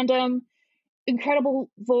crazy fandom, incredible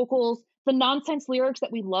vocals, the nonsense lyrics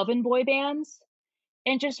that we love in boy bands,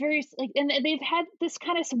 and just very like, and they've had this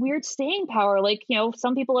kind of weird staying power. Like,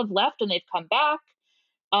 some people have left and they've come back.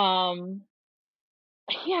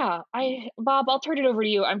 Bob, I'll turn it over to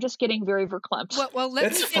you. I'm just getting very verklempt. Well,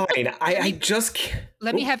 that's fine. I just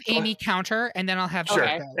let me have Amy counter, and then I'll have sure,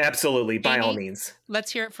 Shaka. Absolutely, by Amy, all means.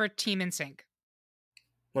 Let's hear it for Team NSYNC.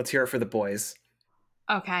 Let's hear it for the boys.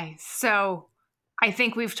 Okay, so I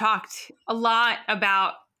think we've talked a lot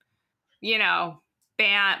about,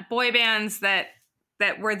 boy bands that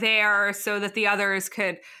were there so that the others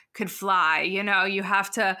could fly. You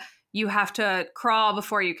have to crawl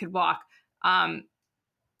before you could walk.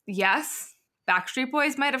 Yes, Backstreet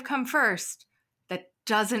Boys might have come first. That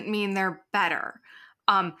doesn't mean they're better.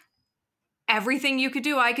 Everything you could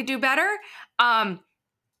do, I could do better.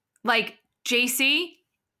 Like JC,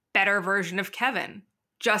 better version of Kevin.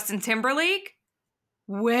 Justin Timberlake,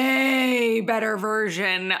 way better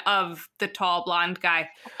version of the tall blonde guy.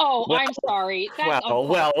 Oh, well, I'm sorry. Well,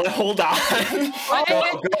 hold on.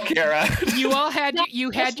 Go, Kara. You all had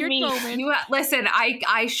your moment. Listen,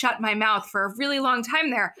 I shut my mouth for a really long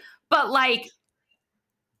time there, but like,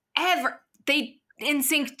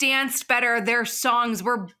 NSYNC danced better. Their songs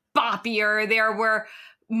were boppier. There were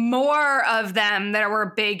more of them that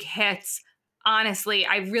were big hits. Honestly,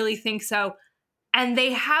 I really think so. And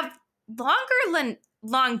they have longer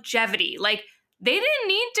longevity. Like, they didn't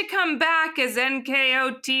need to come back as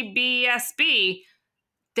NKOTB-SB.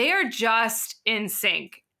 They are just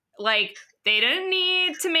NSYNC. Like, they didn't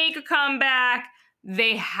need to make a comeback.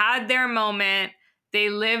 They had their moment. They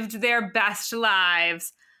lived their best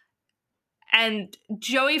lives. And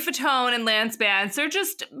Joey Fatone and Lance Vance, they're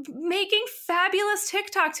just making fabulous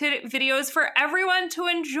TikTok videos for everyone to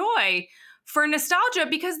enjoy for nostalgia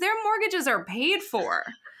because their mortgages are paid for.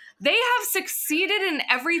 They have succeeded in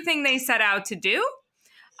everything they set out to do.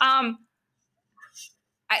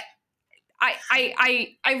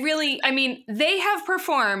 They have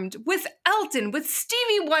performed with Elton, with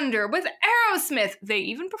Stevie Wonder, with Aerosmith. They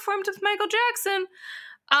even performed with Michael Jackson.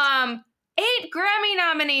 8 Grammy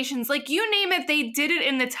nominations, like, you name it, they did it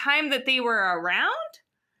in the time that they were around.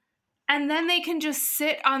 And then they can just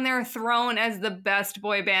sit on their throne as the best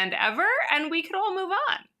boy band ever, and we could all move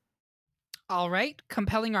on. All right,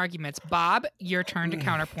 compelling arguments. Bob, your turn to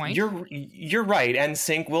counterpoint. You're right.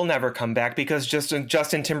 NSYNC will never come back because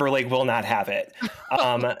Justin Timberlake will not have it.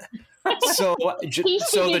 So, He's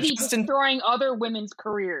so too the busy Justin, destroying other women's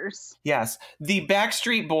careers. yes, the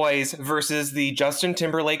Backstreet Boys versus the Justin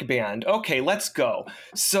Timberlake band. Okay, let's go.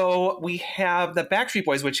 So we have the Backstreet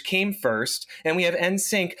Boys, which came first, and we have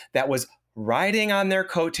NSYNC that was riding on their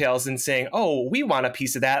coattails and saying, "Oh, we want a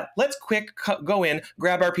piece of that. Let's go in,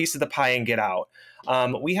 grab our piece of the pie, and get out."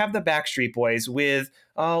 We have the Backstreet Boys with,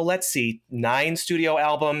 let's see, 9 studio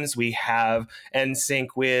albums. We have NSYNC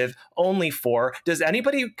with only 4. Does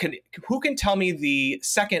anybody who can tell me the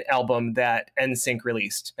second album that NSYNC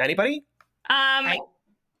released? Anybody?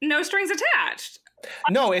 No Strings Attached.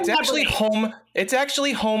 No, it's actually Home. It's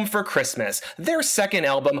actually Home for Christmas. Their second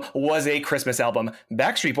album was a Christmas album.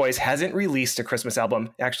 Backstreet Boys hasn't released a Christmas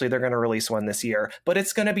album. Actually, they're going to release one this year, but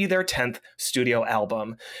it's going to be their 10th studio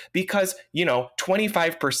album because,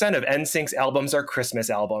 25% of NSYNC's albums are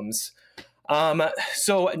Christmas albums.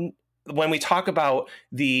 So when we talk about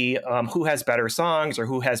the who has better songs or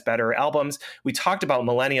who has better albums, we talked about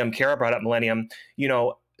Millennium. Kara brought up Millennium.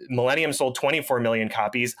 Millennium sold 24 million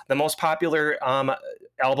copies. The most popular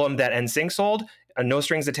album that NSYNC sold, No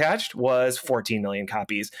Strings Attached, was 14 million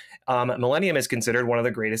copies. Millennium is considered one of the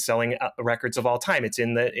greatest selling records of all time. It's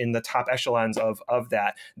in the top echelons of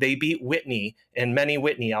that. They beat Whitney and many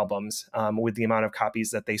Whitney albums with the amount of copies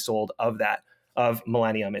that they sold of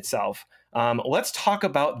Millennium itself. Let's talk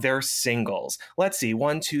about their singles. Let's see,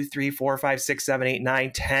 1, 2, 3, 4, 5, 6, 7, 8,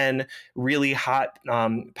 9, 10 really hot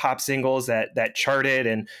pop singles that charted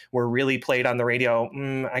and were really played on the radio.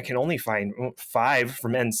 I can only find 5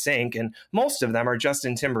 from NSYNC, and most of them are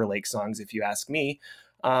Justin Timberlake songs, if you ask me.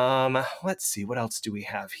 Let's see, what else do we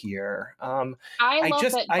have here? I love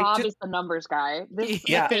that Bob is the numbers guy. Thank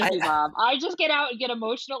you, Bob. I just get out and get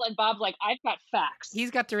emotional, and Bob's like, "I've got facts."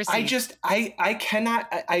 He's got the receipts. I cannot.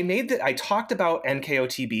 I talked about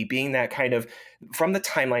NKOTB being that kind of, from the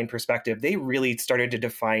timeline perspective, they really started to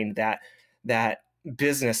define that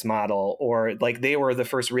business model, or like they were the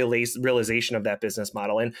first realization of that business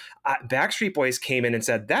model. And Backstreet Boys came in and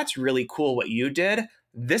said, "That's really cool what you did.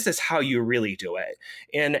 This is how you really do it."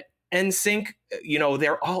 And NSYNC,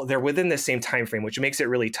 they're within the same time frame, which makes it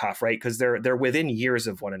really tough, right? Because they're within years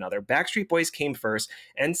of one another. Backstreet Boys came first.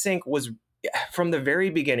 NSYNC was, from the very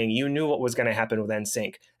beginning, you knew what was going to happen with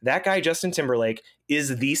NSYNC. That guy, Justin Timberlake,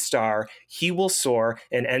 is the star. He will soar,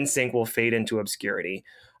 and NSYNC will fade into obscurity.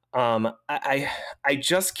 I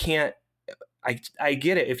just can't. I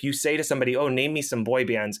get it. If you say to somebody, "Oh, name me some boy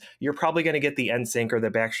bands," you're probably going to get the NSYNC or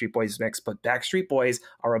the Backstreet Boys mix, but Backstreet Boys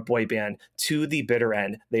are a boy band to the bitter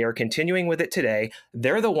end. They are continuing with it today.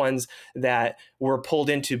 They're the ones that were pulled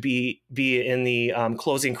in to be in the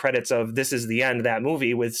closing credits of This Is the End, that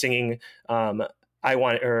movie, with singing I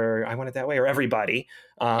Want It That Way, or Everybody.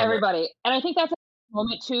 Everybody. And I think that's a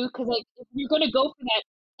moment too, because like if you're going to go for that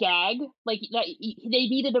gag, like that, they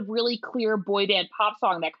needed a really clear boy band pop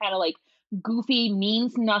song that kind of like goofy,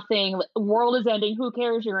 means nothing, world is ending, who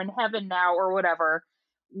cares, you're in heaven now, or whatever.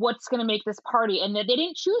 What's going to make this party? And they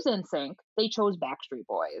didn't choose NSYNC, they chose Backstreet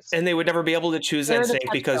Boys. And they would never be able to choose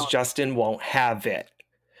NSYNC because Justin won't have it.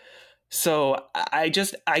 So I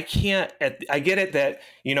can't. I get it that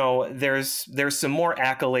there's some more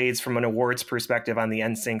accolades from an awards perspective on the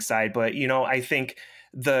NSYNC side, but I think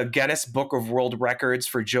the Guinness Book of World Records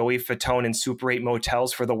for Joey Fatone and Super 8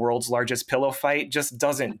 Motels for the world's largest pillow fight just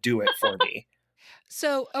doesn't do it for me.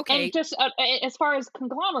 So, okay. And just as far as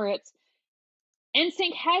conglomerates,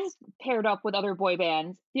 NSYNC has paired up with other boy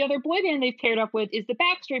bands. The other boy band they've paired up with is the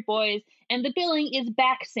Backstreet Boys, and the billing is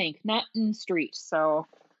Backsync, not in Street. So,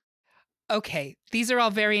 okay, these are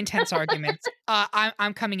all very intense arguments.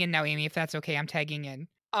 I'm coming in now, Amy, if that's okay. I'm tagging in.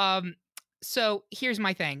 So here's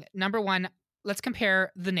my thing. Number one, let's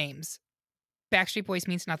compare the names. Backstreet Boys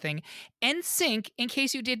means nothing. NSYNC, in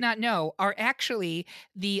case you did not know, are actually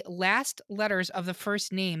the last letters of the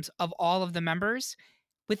first names of all of the members,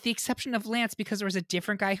 with the exception of Lance, because there was a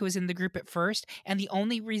different guy who was in the group at first. And the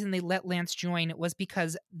only reason they let Lance join was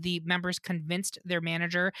because the members convinced their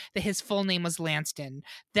manager that his full name was Lanston.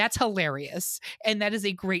 That's hilarious. And that is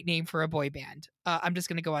a great name for a boy band. I'm just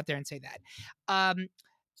going to go out there and say that.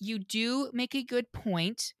 You do make a good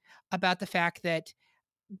point about the fact that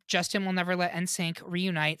Justin will never let NSYNC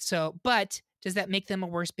reunite. So, but does that make them a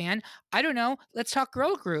worse band? I don't know. Let's talk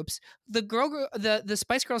girl groups. The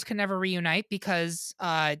Spice Girls can never reunite because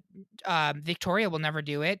Victoria will never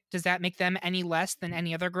do it. Does that make them any less than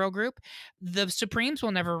any other girl group? The Supremes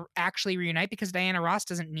will never actually reunite because Diana Ross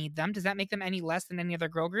doesn't need them. Does that make them any less than any other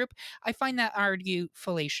girl group? I find that argue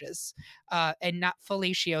fallacious, and not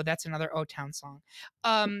fellatio. That's another O-Town song.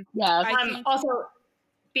 Yeah. Also,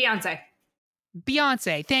 Beyonce.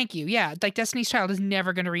 Beyonce, thank you. Yeah, like Destiny's Child is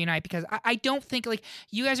never going to reunite because I don't think like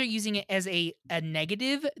you guys are using it as a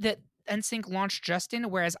negative that NSYNC launched Justin,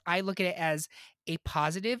 whereas I look at it as a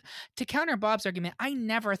positive. To counter Bob's argument, I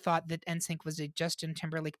never thought that NSYNC was a Justin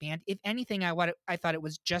Timberlake band. If anything, I thought it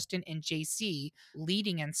was Justin and JC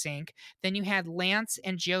leading NSYNC. Then you had Lance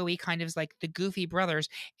and Joey kind of like the goofy brothers.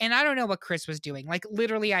 And I don't know what Chris was doing. Like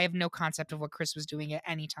literally, I have no concept of what Chris was doing at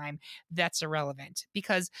any time. That's irrelevant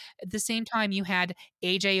because at the same time you had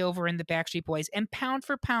AJ over in the Backstreet Boys, and pound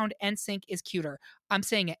for pound, NSYNC is cuter. I'm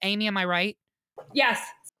saying it. Amy, am I right? Yes.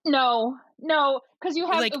 No, because you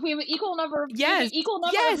have like, if we have an equal number of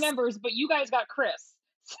of members, but you guys got Chris.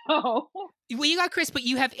 So well, you got Chris, but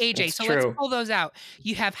you have AJ. That's so true. Let's pull those out.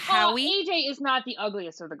 You have Howie. AJ is not the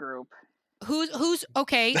ugliest of the group. Who's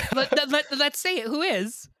okay? Let's say it. Who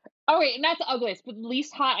is? Oh wait, not the ugliest, but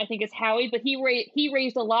least hot. I think is Howie. But he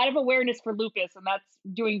raised a lot of awareness for lupus, and that's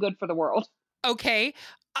doing good for the world. Okay.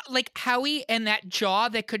 Like Howie and that jaw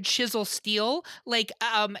that could chisel steel, like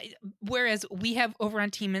whereas we have over on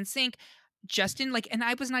Team NSYNC, Justin, like, and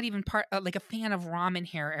I was not even like a fan of ramen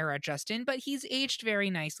hair era Justin, but he's aged very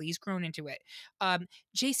nicely. He's grown into it.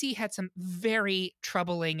 JC had some very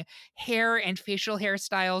troubling hair and facial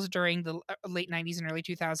hairstyles during the late 90s and early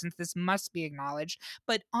 2000s. This must be acknowledged,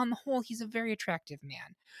 but on the whole, he's a very attractive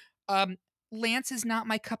man. Lance is not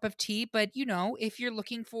my cup of tea, but you know, if you're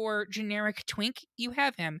looking for generic twink, you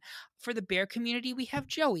have him. For the bear community, we have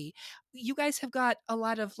Joey. You guys have got a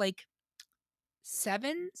lot of like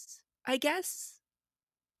sevens, I guess.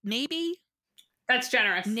 Maybe. That's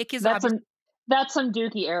generous. Nick is that's some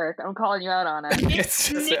dookie, Eric. I'm calling you out on it.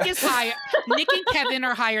 Nick is higher. Nick and Kevin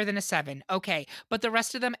are higher than a 7. Okay, but the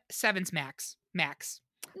rest of them 7's max.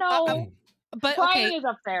 No. But Brian okay. is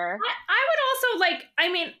up there. I would also like.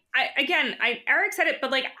 I mean, Eric said it,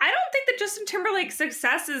 but like, I don't think that Justin Timberlake's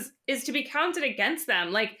success is to be counted against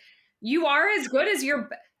them. Like, you are as good as your.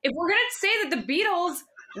 If we're gonna say that the Beatles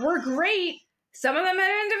were great, some of them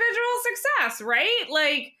had individual success, right?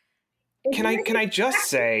 Like, can I just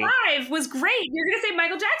say, Five was great. You're gonna say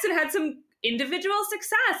Michael Jackson had some individual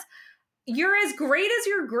success. You're as great as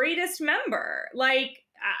your greatest member. Like.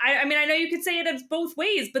 I mean, I know you could say it as both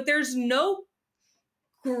ways, but there's no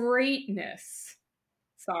greatness.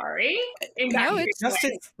 Sorry.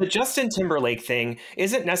 The Justin Timberlake thing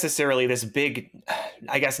isn't necessarily this big,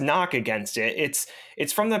 I guess, knock against it.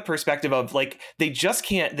 It's from the perspective of like, they just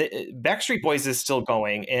can't, Backstreet Boys is still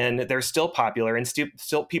going and they're still popular and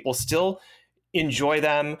still people still enjoy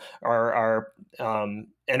them, are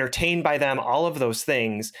entertained by them, all of those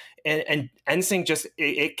things. And NSYNC just,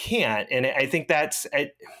 it can't. And I think that's,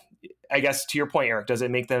 I guess to your point, Eric, does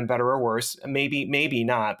it make them better or worse? Maybe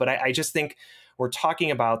not. But I just think we're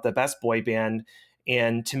talking about the best boy band.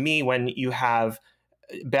 And to me, when you have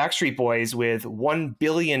Backstreet Boys with 1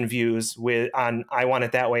 billion views on I Want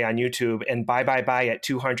It That Way on YouTube and Bye Bye Bye at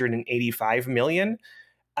 285 million,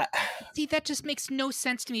 see, that just makes no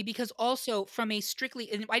sense to me because also from a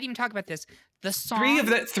strictly, and I didn't even talk about this, the song.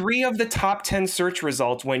 Three of the top 10 search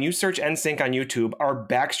results when you search NSYNC on YouTube are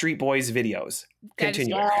Backstreet Boys videos.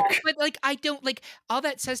 Continue. But like, I don't like, all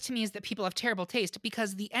that says to me is that people have terrible taste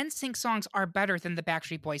because the NSYNC songs are better than the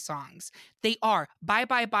Backstreet Boys songs. They are. Bye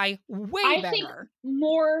Bye Bye, way better. I think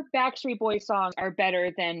more Backstreet Boys songs are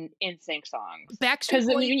better than NSYNC songs. Backstreet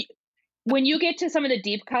Boys. When you get to some of the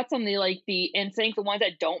deep cuts on the NSYNC, the ones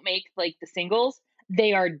that don't make like the singles,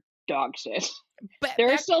 they are dog shit. But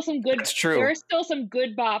there are still some good. That's true. There are still some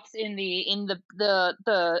good bops in the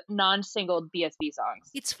non-single BSB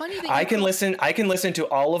songs. It's funny that I can listen to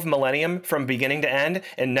all of Millennium from beginning to end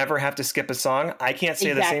and never have to skip a song. I can't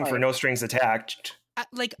say the same for No Strings Attached.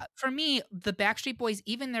 Like for me, the Backstreet Boys,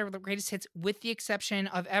 even their greatest hits, with the exception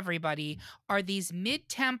of Everybody, are these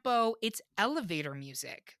mid-tempo. It's elevator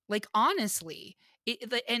music. Like honestly,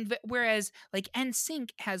 and whereas like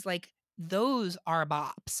NSYNC has like. Those are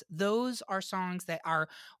bops. Those are songs that are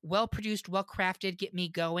well produced, well crafted, get me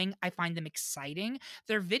going. I find them exciting.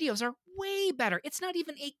 Their videos are way better. It's not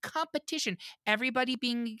even a competition. Everybody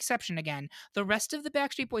being the exception again. The rest of the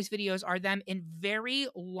Backstreet Boys videos are them in very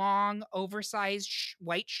long, oversized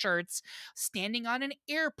white shirts, standing on an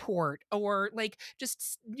airport or like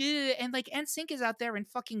just and like NSYNC is out there in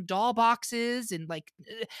fucking doll boxes and like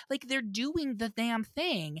they're doing the damn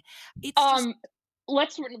thing. It's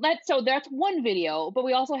so that's one video, but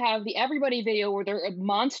we also have the Everybody video where they're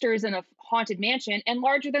monsters in a haunted mansion, and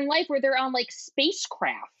Larger Than Life where they're on like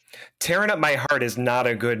spacecraft. Tearing Up My Heart is not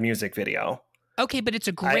a good music video. Okay, but it's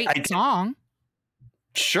a great song.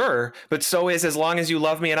 Sure, but so is As Long As You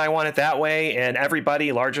Love Me and I Want It That Way, and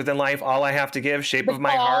Everybody, Larger Than Life, All I Have to Give, Shape of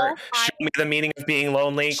My Heart, Show Me the Meaning of Being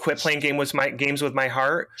Lonely, Quit Playing Games with My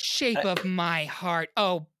Heart. Shape of My Heart.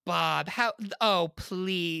 Oh, Bob, how? Oh,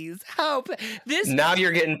 please, how? This now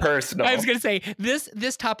you're getting personal. I was going to say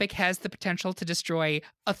this topic has the potential to destroy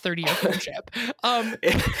a 30-year friendship.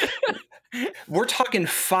 We're talking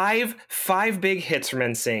five big hits from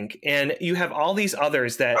NSYNC, and you have all these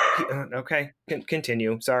others that. Okay,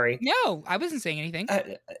 continue. Sorry. No, I wasn't saying anything.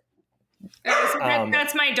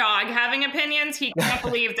 That's my dog having opinions. He can't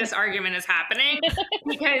believe this argument is happening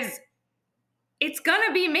because it's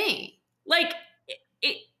gonna be me. Like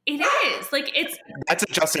it is. Like That's a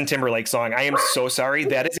Justin Timberlake song. I am so sorry.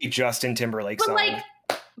 That is a Justin Timberlake song.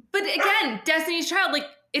 But again, Destiny's Child, like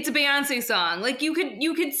it's a Beyonce song. Like you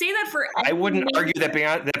could say that for. I wouldn't argue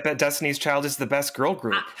that Destiny's Child is the best girl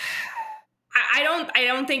group. I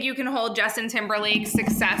don't think you can hold Justin Timberlake's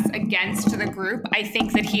success against the group. I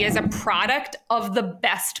think that he is a product of the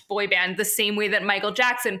best boy band, the same way that Michael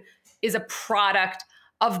Jackson is a product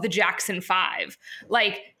of the Jackson 5.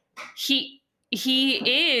 Like he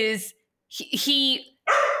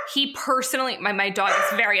personally, my dog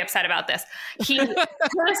is very upset about this. He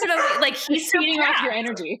personally, like he's feeding off your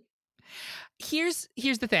energy. Here's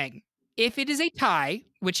the thing. If it is a tie,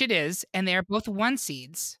 which it is, and they are both 1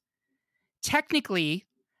 seeds, technically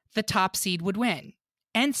the top seed would win.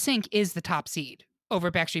 NSYNC is the top seed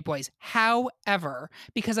over Backstreet Boys. However,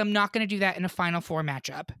 because I'm not going to do that in a Final Four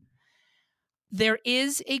matchup, there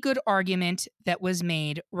is a good argument that was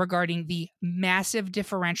made regarding the massive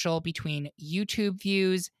differential between YouTube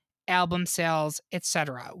views, album sales,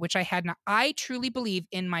 etc., which I had not. I truly believe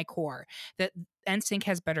in my core that NSYNC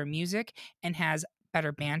has better music and has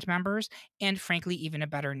better band members and frankly even a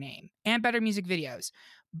better name and better music videos.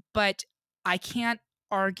 But I can't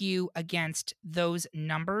argue against those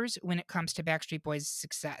numbers when it comes to Backstreet Boys'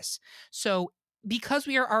 success. So because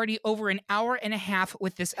we are already over an hour and a half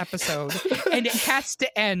with this episode and it has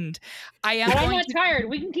to end, I'm not tired.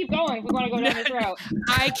 We can keep going if we want to go down this route.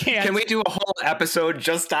 I can't. Can we do a whole episode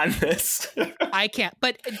just on this? I can't.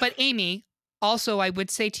 But Amy, also I would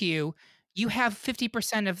say to you, you have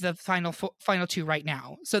 50% of the final 2 right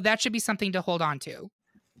now. So that should be something to hold on to.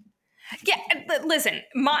 Yeah, listen,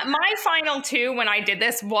 my final 2 when I did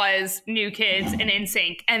this was New Kids and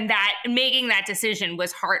NSYNC, and that making that decision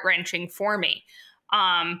was heart-wrenching for me.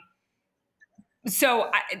 But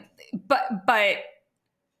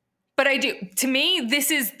I do. To me,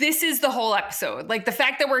 this is the whole episode. Like the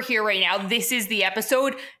fact that we're here right now, this is the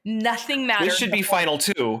episode. Nothing matters. This should be final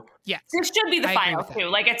 2. Yes. This should be the final 2.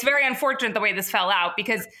 Like it's very unfortunate the way this fell out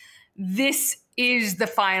because this is the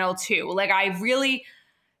final 2. Like I really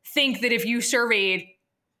think that if you surveyed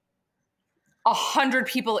 100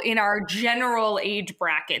 people in our general age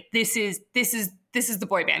bracket, this is the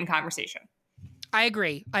boy band conversation. I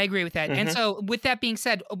agree with that. Mm-hmm. And so with that being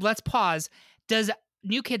said, let's pause. Does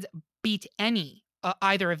New Kids beat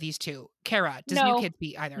either of these two? Kara, does New Kids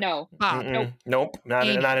beat either? No. Bob? Nope. Not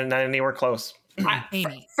anywhere close.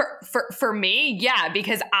 Amy. For me, yeah,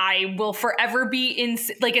 because I will forever be in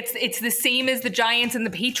like it's the same as the Giants and the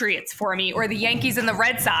Patriots for me, or the Yankees and the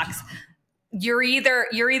Red Sox. You're either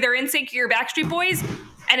NSYNC or you're Backstreet Boys,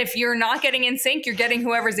 and if you're not getting NSYNC, you're getting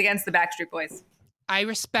whoever's against the Backstreet Boys. I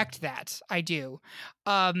respect that. I do.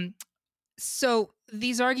 So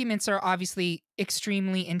these arguments are obviously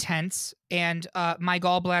extremely intense, and my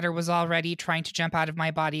gallbladder was already trying to jump out of my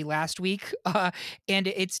body last week, and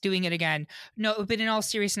it's doing it again. No, but in all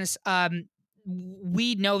seriousness,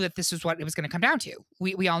 we know that this is what it was going to come down to.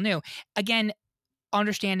 We all knew. Again,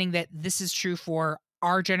 understanding that this is true for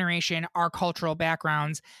our generation, our cultural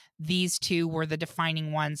backgrounds, these two were the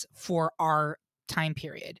defining ones for our time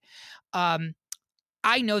period.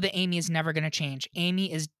 I know that Amy is never going to change.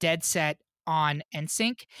 Amy is dead set on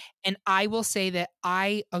NSYNC, and I will say that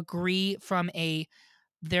I agree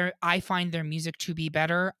I find their music to be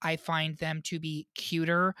better. I find them to be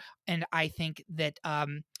cuter, and I think that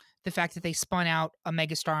the fact that they spun out a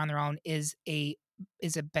megastar on their own is a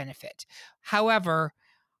benefit. However,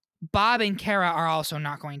 Bob and Kara are also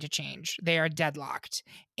not going to change. They are deadlocked.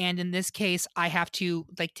 And in this case, I have to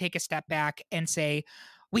take a step back and say,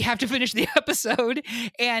 we have to finish the episode,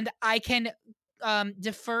 and I can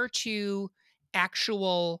defer to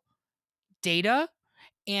actual data,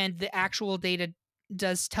 and the actual data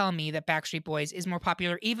does tell me that Backstreet Boys is more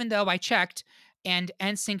popular, even though I checked and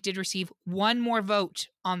NSYNC did receive one more vote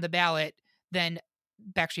on the ballot than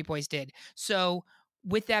Backstreet Boys did. So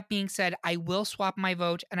with that being said, I will swap my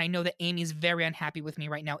vote, and I know that Amy is very unhappy with me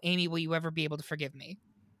right now. Amy, will you ever be able to forgive me?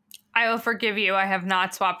 I will forgive you. I have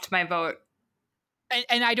not swapped my vote.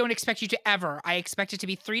 And I don't expect you to ever. I expect it to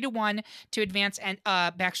be 3-1 to advance and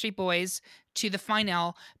Backstreet Boys to the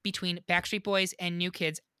final between Backstreet Boys and New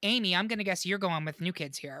Kids. Amy, I'm going to guess you're going with New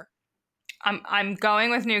Kids here. I'm going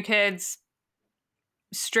with New Kids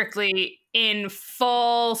strictly in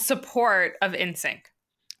full support of NSYNC.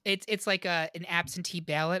 It's like an absentee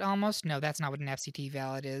ballot almost. No, that's not what an absentee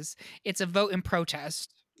ballot is. It's a vote in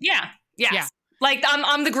protest. Yeah. Yes. Yeah. Like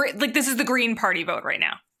I'm the green. Like this is the Green Party vote right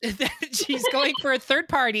now. She's going for a third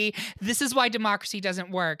party. This is why democracy doesn't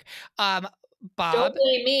work. Bob, don't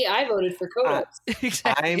blame me. I voted for Codex.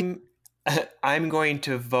 Exactly. I'm going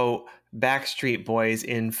to vote Backstreet Boys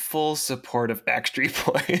in full support of Backstreet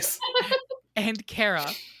Boys. And Kara.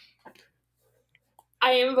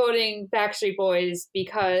 I am voting Backstreet Boys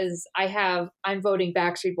because I'm voting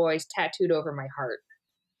Backstreet Boys tattooed over my heart.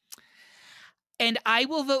 And I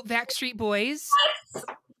will vote Backstreet Boys.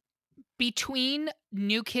 Between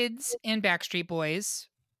New Kids and Backstreet Boys,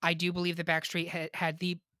 I do believe that Backstreet had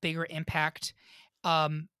the bigger impact.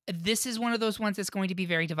 This is one of those ones that's going to be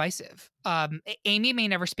very divisive. Amy may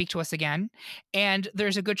never speak to us again, and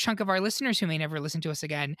there's a good chunk of our listeners who may never listen to us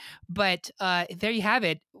again. But there you have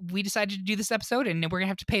it. We decided to do this episode, and we're going to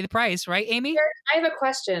have to pay the price, right, Amy? I have a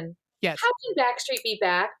question. Yes. How can Backstreet be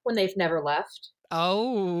back when they've never left?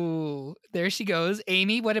 Oh, there she goes.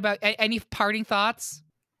 Amy, what about any parting thoughts?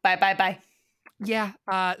 Bye. Yeah.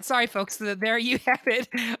 Sorry, folks. There you have it.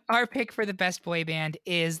 Our pick for the best boy band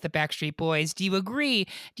is the Backstreet Boys. Do you agree?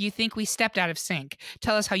 Do you think we stepped out of sync?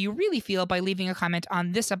 Tell us how you really feel by leaving a comment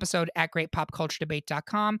on this episode at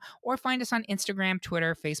greatpopculturedebate.com or find us on Instagram,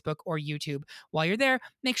 Twitter, Facebook, or YouTube. While you're there,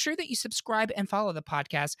 make sure that you subscribe and follow the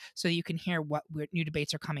podcast so that you can hear what new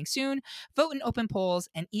debates are coming soon, vote in open polls,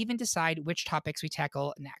 and even decide which topics we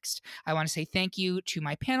tackle next. I want to say thank you to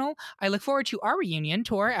my panel. I look forward to our reunion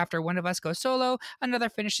tour after one of us goes solo, another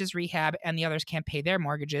finishes rehab, and the others can't pay their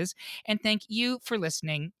mortgages. And thank you for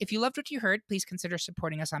listening. If you loved what you heard, please consider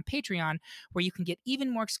supporting us on Patreon, where you can get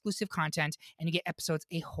even more exclusive content and you get episodes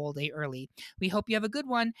a whole day early. We hope you have a good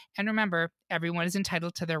one. And remember, everyone is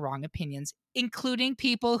entitled to their wrong opinions, including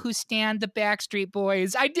people who stand the Backstreet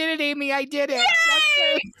Boys. I did it, Amy. I did it.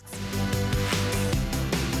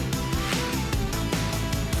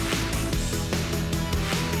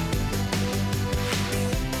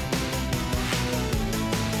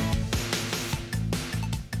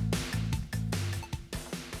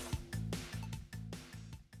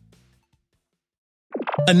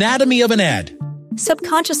 Anatomy of an ad.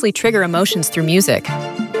 Subconsciously trigger emotions through music.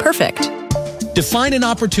 Perfect. Define an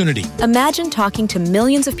opportunity. Imagine talking to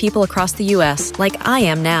millions of people across the U.S. like I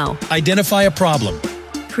am now. Identify a problem.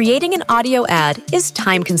 Creating an audio ad is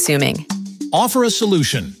time-consuming. Offer a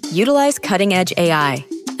solution. Utilize cutting-edge AI.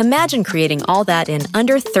 Imagine creating all that in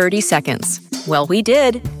under 30 seconds. Well, we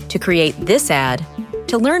did to create this ad.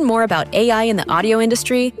 To learn more about AI in the audio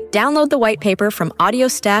industry, download the white paper from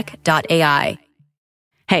audiostack.ai.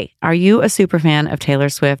 Hey, are you a superfan of Taylor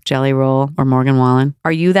Swift, Jelly Roll, or Morgan Wallen?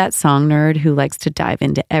 Are you that song nerd who likes to dive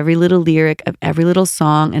into every little lyric of every little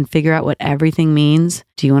song and figure out what everything means?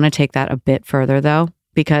 Do you want to take that a bit further, though?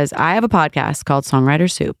 Because I have a podcast called Songwriter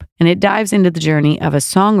Soup, and it dives into the journey of a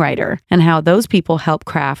songwriter and how those people help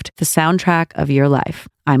craft the soundtrack of your life.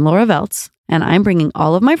 I'm Laura Veltz, and I'm bringing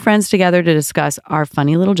all of my friends together to discuss our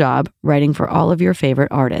funny little job writing for all of your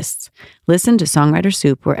favorite artists. Listen to Songwriter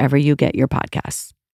Soup wherever you get your podcasts.